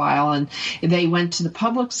 homeschooled for a while, and they went to the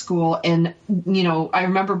public school, and, I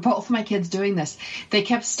remember both my kids doing this. They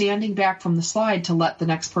kept standing back from the slide to let the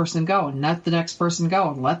next person go and let the next person go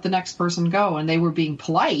and let the next person go. And they were being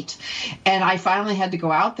polite. And I finally had to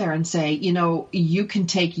go out there and say, you can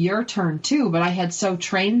take your turn too. But I had so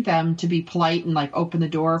trained them to be polite and like open the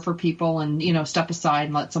door for people and, step aside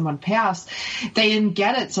and let someone pass. They didn't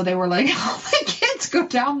get it. So they were like, oh, my kids go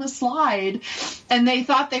down the slide, and they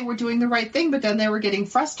thought they were doing the right thing, but then they were getting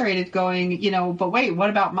frustrated going, but wait,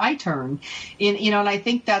 what about my turn? And I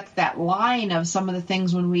think that's that line of some of the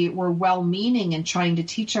things when we were well-meaning and trying to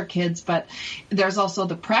teach our kids, but there's also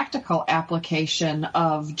the practical application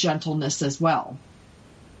of gentleness as well.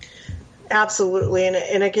 Absolutely.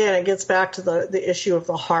 And again, it gets back to the issue of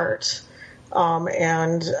the heart.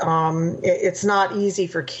 It's not easy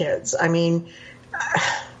for kids. I mean,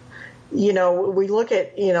 we look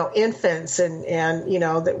at, infants and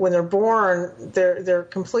that when they're born, they're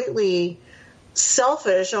completely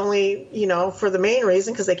selfish only, for the main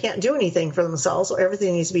reason, because they can't do anything for themselves. So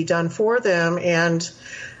everything needs to be done for them. And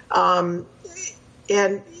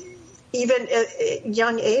even at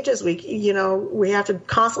young ages, we have to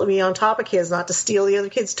constantly be on top of kids, not to steal the other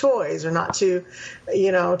kids' toys or not to,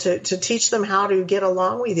 to teach them how to get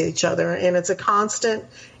along with each other. And it's a constant,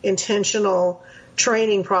 intentional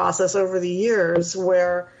training process over the years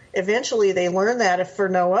where eventually they learn that if for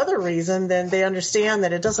no other reason, then they understand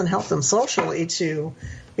that it doesn't help them socially to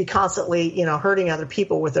be constantly, hurting other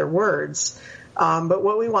people with their words. But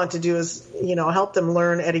what we want to do is, help them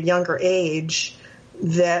learn at a younger age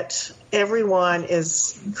that everyone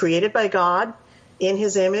is created by God in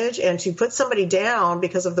his image, and to put somebody down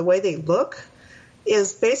because of the way they look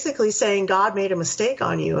is basically saying God made a mistake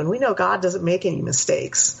on you, and we know God doesn't make any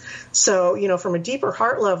mistakes. So, from a deeper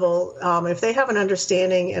heart level, if they have an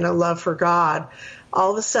understanding and a love for God,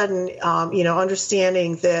 all of a sudden,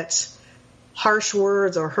 understanding that harsh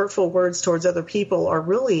words or hurtful words towards other people are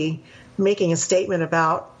really making a statement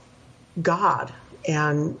about God,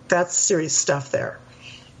 and that's serious stuff there.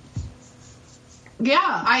 Yeah,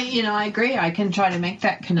 I agree. I can try to make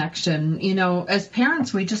that connection. As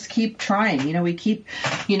parents, we just keep trying. We keep,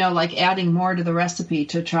 adding more to the recipe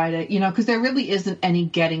to try to, because there really isn't any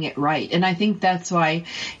getting it right. And I think that's why,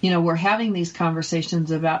 we're having these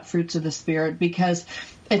conversations about fruits of the Spirit, because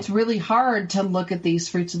it's really hard to look at these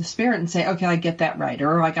fruits of the Spirit and say, okay, I get that right,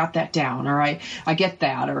 or I got that down, or I get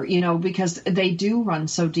that, or, because they do run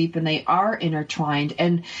so deep and they are intertwined.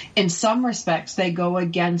 And in some respects, they go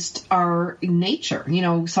against our nature.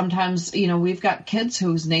 Sometimes, we've got kids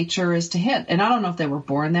whose nature is to hit. And I don't know if they were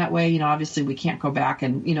born that way. Obviously we can't go back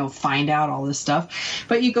and, find out all this stuff.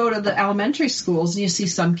 But you go to the elementary schools and you see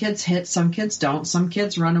some kids hit, some kids don't, some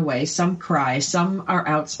kids run away, some cry, some are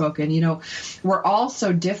outspoken. We're all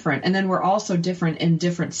so different. And then we're also different in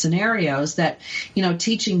different scenarios that,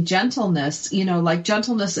 teaching gentleness, like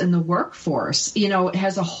gentleness in the workforce,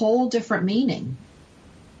 has a whole different meaning.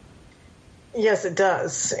 Yes, it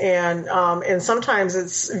does. And sometimes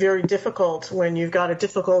it's very difficult when you've got a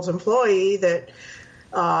difficult employee that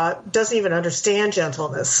doesn't even understand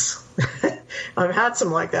gentleness. I've had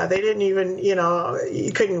some like that. They didn't even,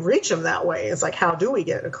 you couldn't reach them that way. It's like, how do we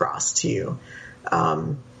get across to you?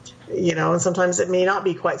 And sometimes it may not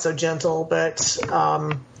be quite so gentle, but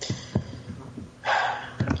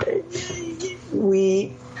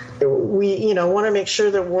we want to make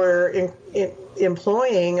sure that we're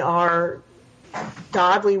employing our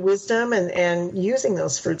godly wisdom and using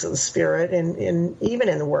those fruits of the Spirit in even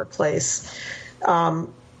in the workplace.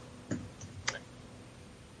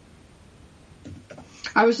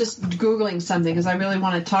 I was just Googling something because I really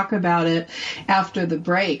want to talk about it after the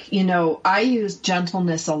break. I use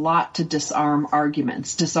gentleness a lot to disarm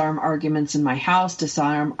arguments in my house,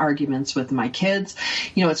 disarm arguments with my kids.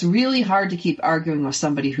 It's really hard to keep arguing with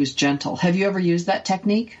somebody who's gentle. Have you ever used that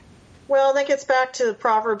technique? Well, that gets back to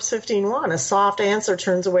Proverbs 15:1. A soft answer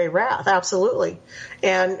turns away wrath. Absolutely.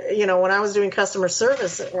 And, when I was doing customer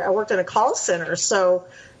service, I worked in a call center. So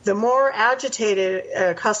the more agitated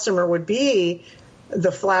a customer would be,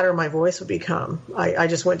 the flatter my voice would become. I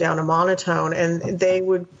just went down to monotone, and they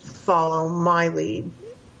would follow my lead.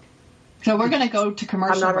 So we're going to go to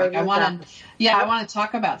commercial break. I want to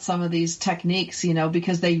talk about some of these techniques,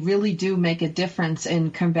 because they really do make a difference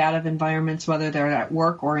in combative environments, whether they're at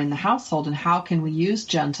work or in the household, and how can we use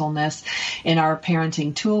gentleness in our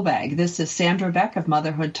parenting tool bag. This is Sandra Beck of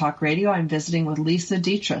Motherhood Talk Radio. I'm visiting with Lisa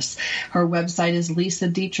Dietress. Her website is Lisa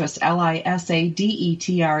Dietress,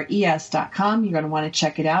 LisaDetres.com. You're going to want to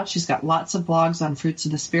check it out. She's got lots of blogs on fruits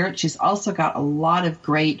of the Spirit. She's also got a lot of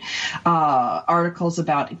great articles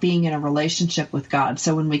about being in a relationship with God.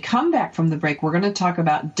 So when we come back from the break, we're going to talk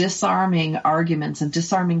about disarming arguments and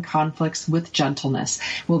disarming conflicts with gentleness.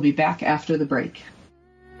 We'll be back after the break.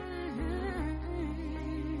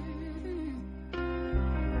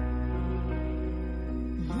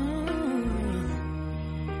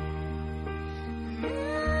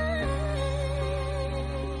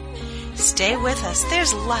 Stay with us.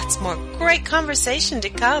 There's lots more great conversation to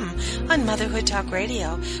come on Motherhood Talk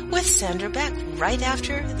Radio with Sandra Beck right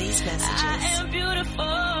after these messages. I am beautiful,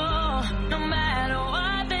 no matter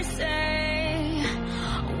what they say.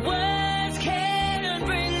 Words can't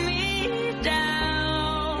bring me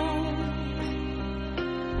down.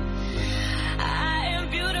 I am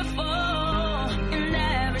beautiful in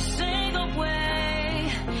every single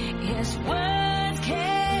way. Yes, words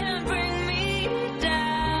can't bring me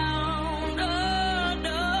down.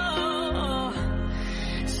 No.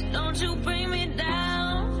 So don't you bring me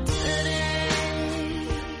down today.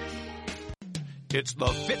 It's the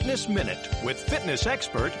Fitness Minute with fitness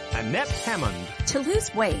expert Annette Hammond. To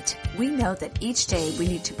lose weight, we know that each day we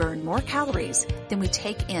need to burn more calories than we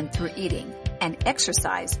take in through eating, and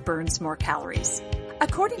exercise burns more calories.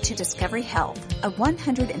 According to Discovery Health, a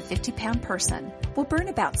 150-pound person will burn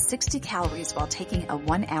about 60 calories while taking a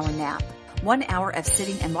 1-hour nap. 1 hour of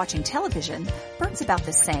sitting and watching television burns about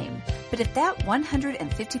the same. But if that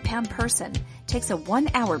 150-pound person takes a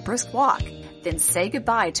 1-hour brisk walk, then say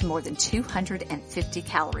goodbye to more than 250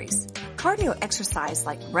 calories. Cardio exercise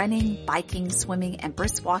like running, biking, swimming, and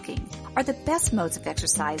brisk walking are the best modes of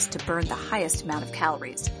exercise to burn the highest amount of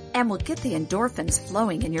calories and will get the endorphins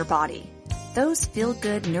flowing in your body. Those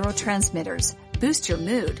feel-good neurotransmitters boost your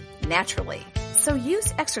mood naturally. So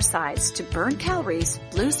use exercise to burn calories,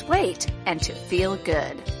 lose weight, and to feel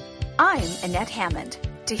good. I'm Annette Hammond.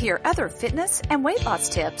 To hear other fitness and weight loss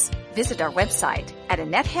tips, visit our website at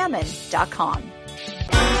AnnetteHammond.com.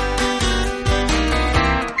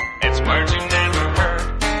 It's words you never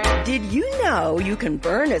heard. Did you know you can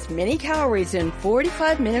burn as many calories in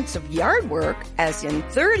 45 minutes of yard work as in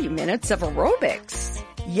 30 minutes of aerobics?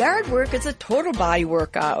 Yard work is a total body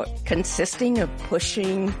workout consisting of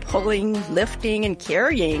pushing, pulling, lifting, and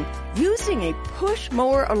carrying. Using a push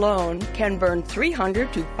mower alone can burn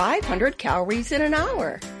 300 to 500 calories in an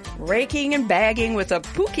hour. Raking and bagging with a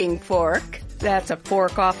pooking fork, that's a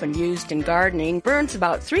fork often used in gardening, burns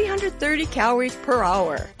about 330 calories per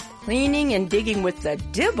hour. Cleaning and digging with the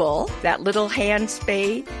dibble, that little hand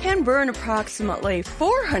spade, can burn approximately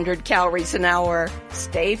 400 calories an hour.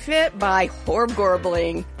 Stay fit by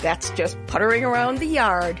horb-gorbling. That's just puttering around the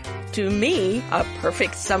yard. To me, a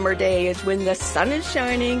perfect summer day is when the sun is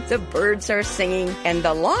shining, the birds are singing, and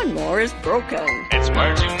the lawnmower is broken. It's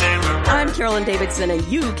words you never heard. I'm Carolyn Davidson, and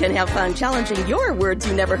you can have fun challenging your words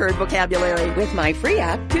you never heard vocabulary with my free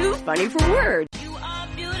app, Too Funny for Words. You are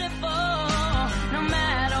beautiful, no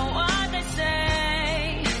matter what they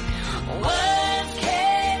say. Words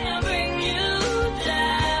can't bring you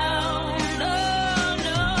down. No,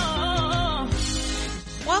 no.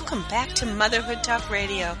 Welcome back to Motherhood Talk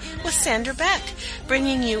Radio with Sandra Beck,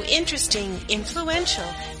 bringing you interesting, influential,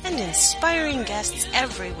 and inspiring guests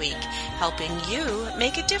every week, helping you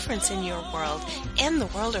make a difference in your world and the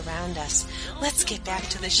world around us. Let's get back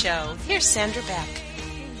to the show. Here's Sandra Beck.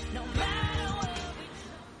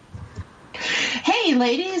 Hey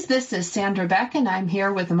ladies, this is Sandra Beck and I'm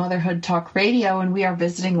here with Motherhood Talk Radio, and we are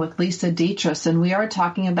visiting with Lisa Dietrich, and we are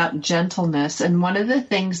talking about gentleness. And one of the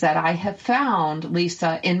things that I have found,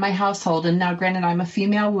 Lisa, in my household, and now granted I'm a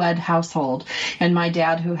female-led household, and my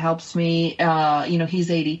dad who helps me, he's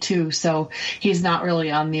 82, so he's not really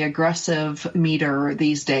on the aggressive meter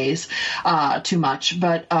these days too much,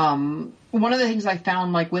 but one of the things I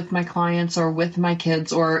found, like with my clients or with my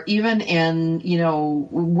kids or even in,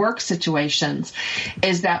 work situations,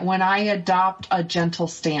 is that when I adopt a gentle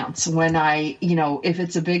stance, when I, if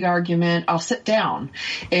it's a big argument, I'll sit down.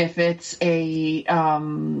 If it's I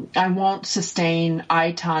won't sustain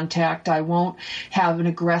eye contact. I won't have an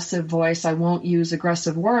aggressive voice. I won't use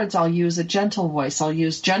aggressive words. I'll use a gentle voice. I'll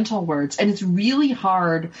use gentle words. And it's really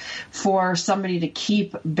hard for somebody to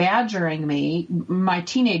keep badgering me. My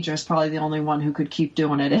teenager is probably the only one who could keep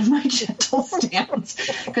doing it in my gentle stance,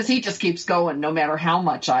 because he just keeps going no matter how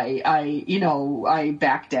much I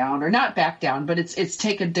back down, or not back down, but it's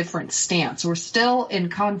take a different stance. We're still in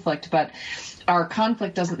conflict, but our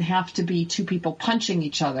conflict doesn't have to be two people punching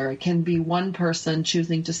each other. It can be one person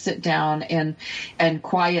choosing to sit down and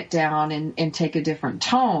quiet down and take a different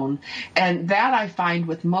tone. And that I find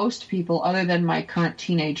with most people other than my current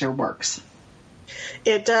teenager works.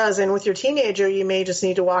 It does. And with your teenager, you may just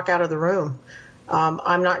need to walk out of the room.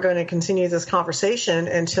 I'm not going to continue this conversation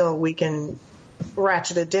until we can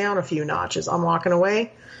ratchet it down a few notches. I'm walking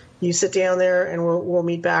away. You sit down there and we'll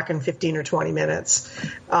meet back in 15 or 20 minutes.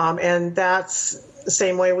 And that's the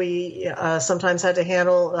same way we sometimes had to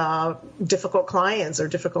handle difficult clients or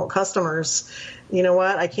difficult customers. You know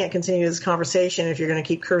what? I can't continue this conversation if you're going to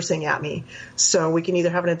keep cursing at me. So we can either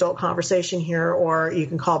have an adult conversation here, or you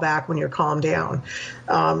can call back when you're calmed down.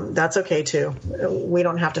 That's okay too. We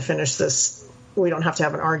don't have to finish this. We don't have to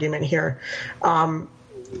have an argument here.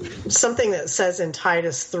 Something that says in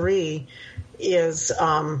Titus 3 is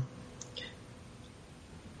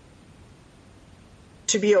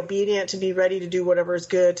to be obedient, to be ready to do whatever is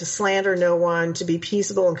good, to slander no one, to be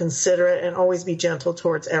peaceable and considerate, and always be gentle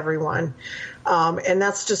towards everyone. And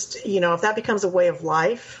that's just, if that becomes a way of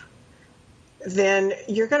life, then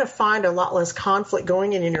you're going to find a lot less conflict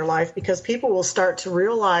going in your life, because people will start to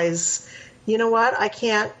realize, you know what,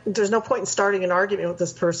 there's no point in starting an argument with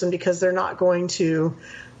this person, because they're not going to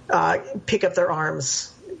pick up their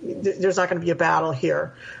arms. There's not going to be a battle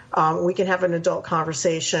here. We can have an adult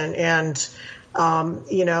conversation. And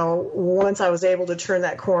once I was able to turn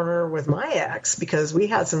that corner with my ex, because we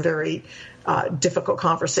had some very difficult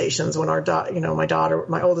conversations when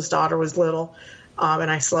my oldest daughter was little, and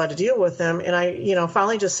I still had to deal with them. And I,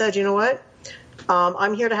 finally just said, you know what,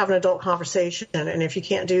 I'm here to have an adult conversation, and if you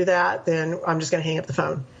can't do that, then I'm just going to hang up the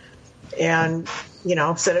phone. And,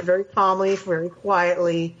 said it very calmly, very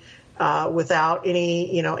quietly, without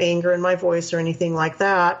any, anger in my voice or anything like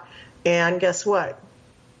that. And guess what?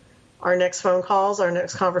 Our next phone calls, our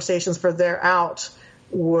next conversations for there out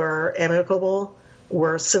were amicable,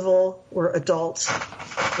 We're civil, we're adults,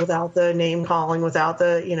 without the name calling, without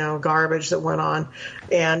the, garbage that went on.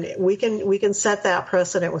 And we can set that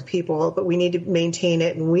precedent with people, but we need to maintain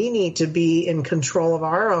it, and we need to be in control of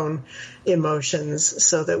our own emotions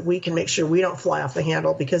so that we can make sure we don't fly off the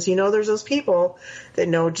handle, because there's those people that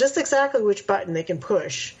know just exactly which button they can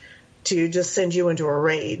push to just send you into a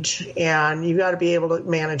rage, and you've got to be able to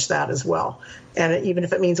manage that as well. And even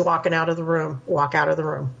if it means walking out of the room, walk out of the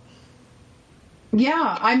room.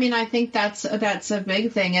 Yeah, I mean, I think that's a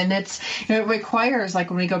big thing, and it requires, like,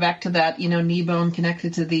 when we go back to that, knee bone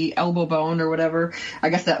connected to the elbow bone or whatever. I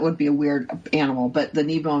guess that would be a weird animal, but the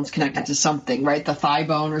knee bone's connected to something, right? The thigh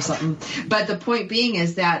bone or something. But the point being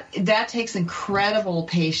is that takes incredible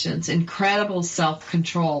patience, incredible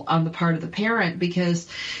self-control on the part of the parent, because,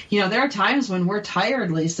 there are times when we're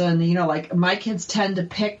tired, Lisa, and, like, my kids tend to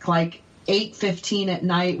pick, like, 8:15 at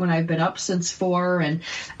night when I've been up since 4 and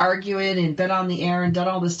arguing and been on the air and done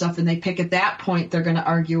all this stuff, and they pick at that point they're going to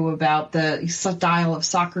argue about the style of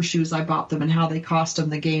soccer shoes I bought them and how they cost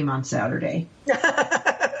them the game on Saturday.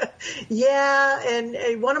 Yeah,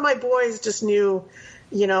 and one of my boys just knew,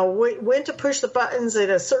 when to push the buttons at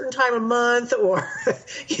a certain time of month, or,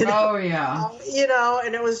 Oh, yeah.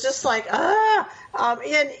 And it was just like, and,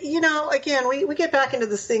 again, we get back into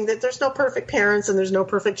this thing that there's no perfect parents and there's no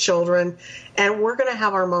perfect children, and we're going to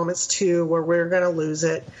have our moments, too, where we're going to lose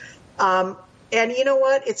it. And you know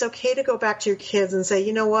what? It's okay to go back to your kids and say,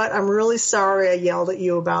 you know what? I'm really sorry I yelled at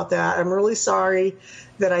you about that. I'm really sorry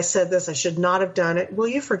that I said this. I should not have done it. Will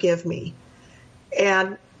you forgive me?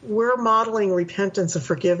 And we're modeling repentance and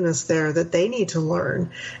forgiveness there that they need to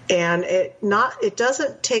learn. And it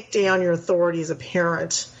doesn't take down your authority as a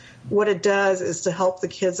parent. What it does is to help the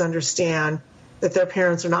kids understand that their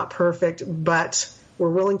parents are not perfect, but we're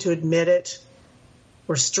willing to admit it.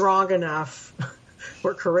 We're strong enough.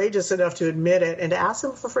 We're courageous enough to admit it and to ask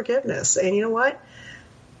them for forgiveness. And you know what?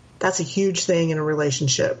 That's a huge thing in a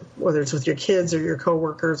relationship, whether it's with your kids or your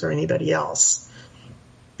coworkers or anybody else.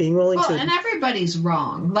 Being willing to. And everybody's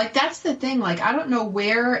wrong. Like, that's the thing. Like, I don't know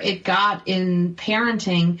where it got in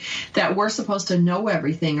parenting that we're supposed to know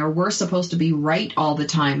everything or we're supposed to be right all the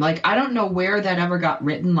time. Like, I don't know where that ever got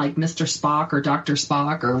written, like Mr. Spock or Dr.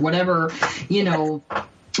 Spock or whatever,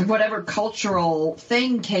 whatever cultural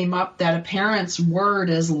thing came up that a parent's word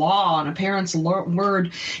is law and a parent's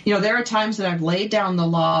word, there are times that I've laid down the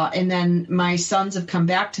law and then my sons have come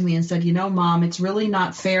back to me and said, Mom, it's really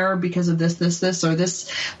not fair because of this, or this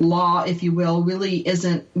law, if you will, really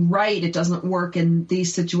isn't right. It doesn't work in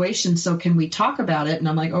these situations. So can we talk about it? And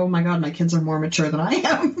I'm like, oh my God, my kids are more mature than I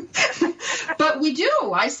am. But we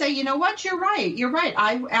do. I say, you know what? You're right.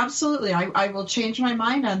 I will change my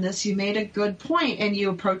mind on this. You made a good point, and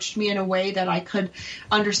you approached me in a way that I could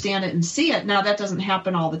understand it and see it. Now, that doesn't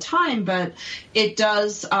happen all the time, but it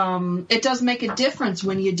does make a difference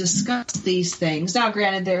when you discuss these things. Now,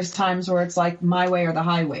 granted, there's times where it's like my way or the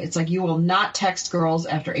highway. It's like, you will not text girls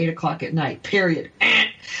after 8 o'clock at night, period.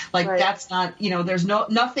 Like, right. That's not, there's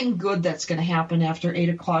nothing good that's going to happen after 8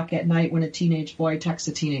 o'clock at night when a teenage boy texts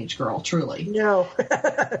a teenage girl, truly. No.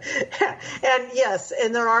 And yes,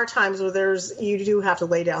 and there are times where you do have to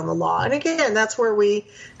lay down the law. And again, that's where we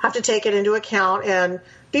have to take it into account and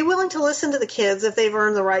be willing to listen to the kids if they've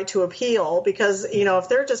earned the right to appeal, because, if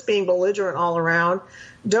they're just being belligerent all around,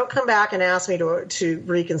 don't come back and ask me to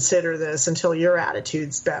reconsider this until your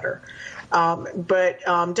attitude's better. But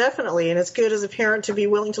definitely, and it's good as a parent to be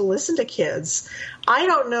willing to listen to kids. I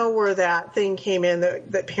don't know where that thing came in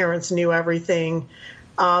that parents knew everything.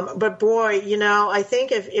 But boy, I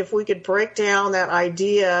think if we could break down that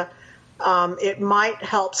idea, it might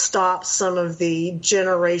help stop some of the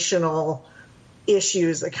generational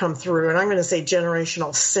issues that come through. And I'm going to say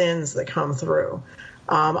generational sins that come through.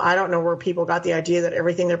 I don't know where people got the idea that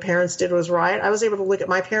everything their parents did was right. I was able to look at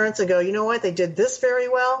my parents and go, you know what? They did this very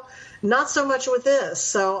well. Not so much with this.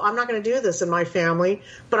 So I'm not going to do this in my family,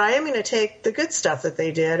 but I am going to take the good stuff that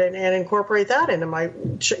they did and incorporate that into my,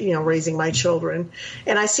 raising my children.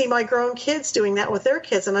 And I see my grown kids doing that with their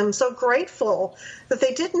kids. And I'm so grateful that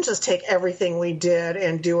they didn't just take everything we did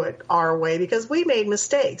and do it our way, because we made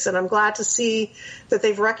mistakes. And I'm glad to see that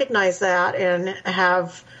they've recognized that and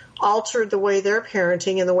have altered the way they're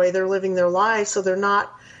parenting and the way they're living their lives so they're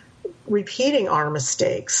not repeating our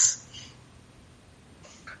mistakes.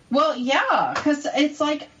 Well, yeah, because it's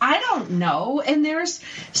like, I don't know. And there's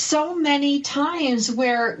so many times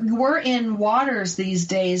where we're in waters these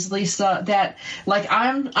days, Lisa, that like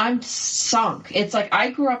I'm sunk. It's like I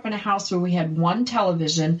grew up in a house where we had one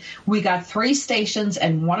television. We got 3 stations,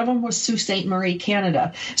 and one of them was Sault Ste. Marie,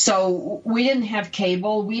 Canada. So we didn't have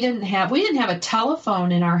cable. We didn't have a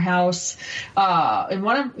telephone in our house. And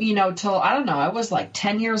one of, till, I don't know, I was like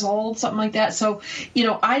 10 years old, something like that. So,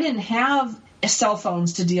 I didn't have cell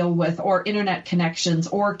phones to deal with, or internet connections,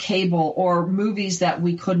 or cable, or movies that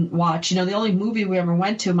we couldn't watch. The only movie we ever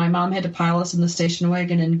went to, my mom had to pile us in the station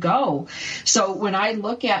wagon and go. So when I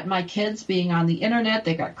look at my kids being on the internet,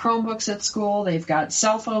 they've got Chromebooks at school, they've got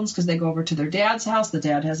cell phones because they go over to their dad's house. The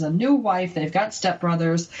dad has a new wife, they've got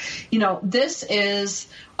stepbrothers. This is,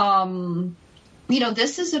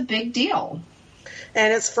 this is a big deal.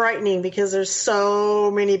 And it's frightening because there's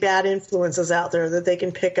so many bad influences out there that they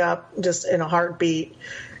can pick up just in a heartbeat.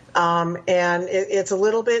 And it's a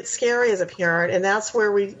little bit scary as a parent. And that's where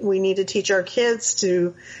we need to teach our kids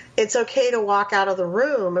it's okay to walk out of the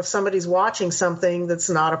room if somebody's watching something that's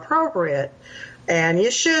not appropriate. And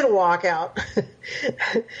you should walk out.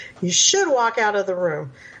 You should walk out of the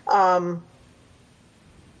room.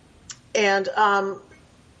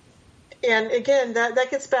 And again, that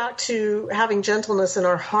gets back to having gentleness in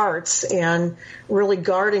our hearts and really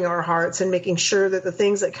guarding our hearts and making sure that the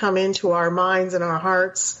things that come into our minds and our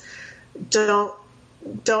hearts don't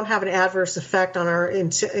have an adverse effect on our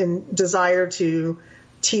desire to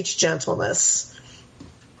teach gentleness.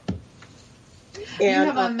 You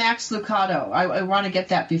have a Max Lucado. I want to get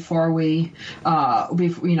that before we, so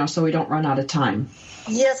we don't run out of time.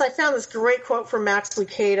 Yes, I found this great quote from Max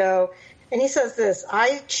Lucado. And he says this: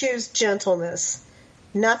 I choose gentleness.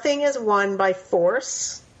 Nothing is won by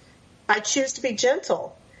force. I choose to be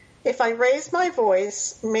gentle. If I raise my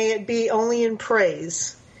voice, may it be only in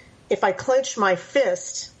praise. If I clench my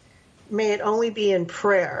fist, may it only be in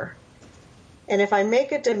prayer. And if I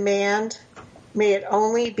make a demand, may it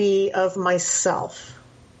only be of myself.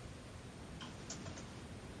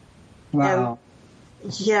 Wow.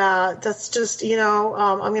 And yeah, that's just,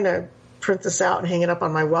 I'm going to print this out and hang it up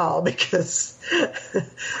on my wall because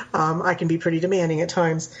I can be pretty demanding at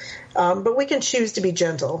times. But we can choose to be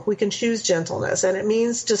gentle. We can choose gentleness. And it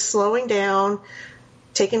means just slowing down,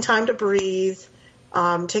 taking time to breathe,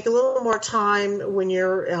 take a little more time when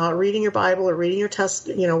you're reading your Bible or reading your text,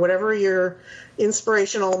 whatever your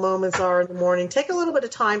inspirational moments are in the morning. Take a little bit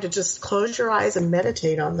of time to just close your eyes and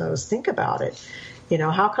meditate on those. Think about it.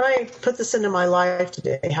 How can I put this into my life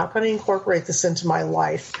today? How can I incorporate this into my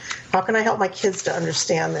life? How can I help my kids to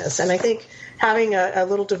understand this? And I think having a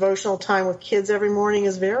little devotional time with kids every morning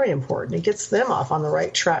is very important. It gets them off on the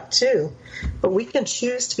right track too. But we can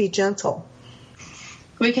choose to be gentle.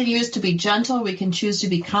 We can choose to be gentle. We can choose to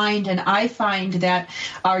be kind. And I find that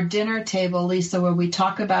our dinner table, Lisa, where we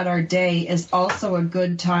talk about our day, is also a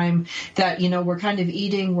good time that, we're kind of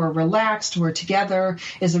eating, we're relaxed, we're together,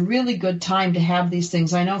 is a really good time to have these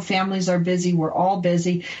things. I know families are busy. We're all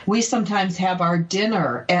busy. We sometimes have our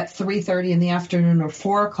dinner at 3:30 in the afternoon or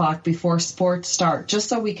 4 o'clock before sports start, just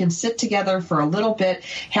so we can sit together for a little bit,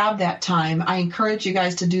 have that time. I encourage you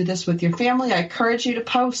guys to do this with your family. I encourage you to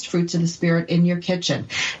post Fruits of the Spirit in your kitchen.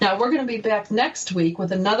 Now, we're going to be back next week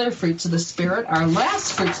with another Fruits of the Spirit, our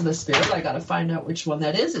last Fruits of the Spirit. I got to find out which one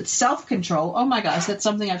that is. It's self-control. Oh, my gosh, that's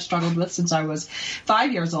something I've struggled with since I was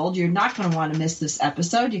 5 years old. You're not going to want to miss this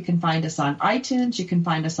episode. You can find us on iTunes. You can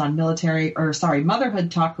find us on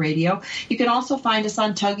Motherhood Talk Radio. You can also find us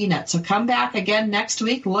on TogiNet. So come back again next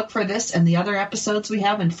week. Look for this and the other episodes we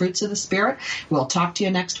have in Fruits of the Spirit. We'll talk to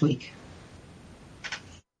you next week.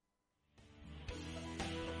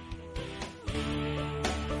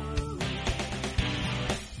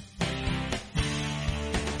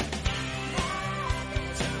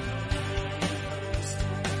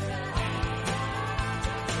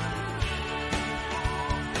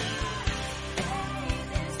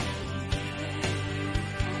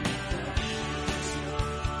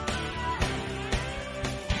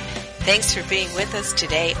 Thanks for being with us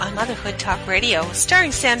today on Motherhood Talk Radio,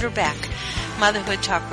 starring Sandra Beck. Motherhood Talk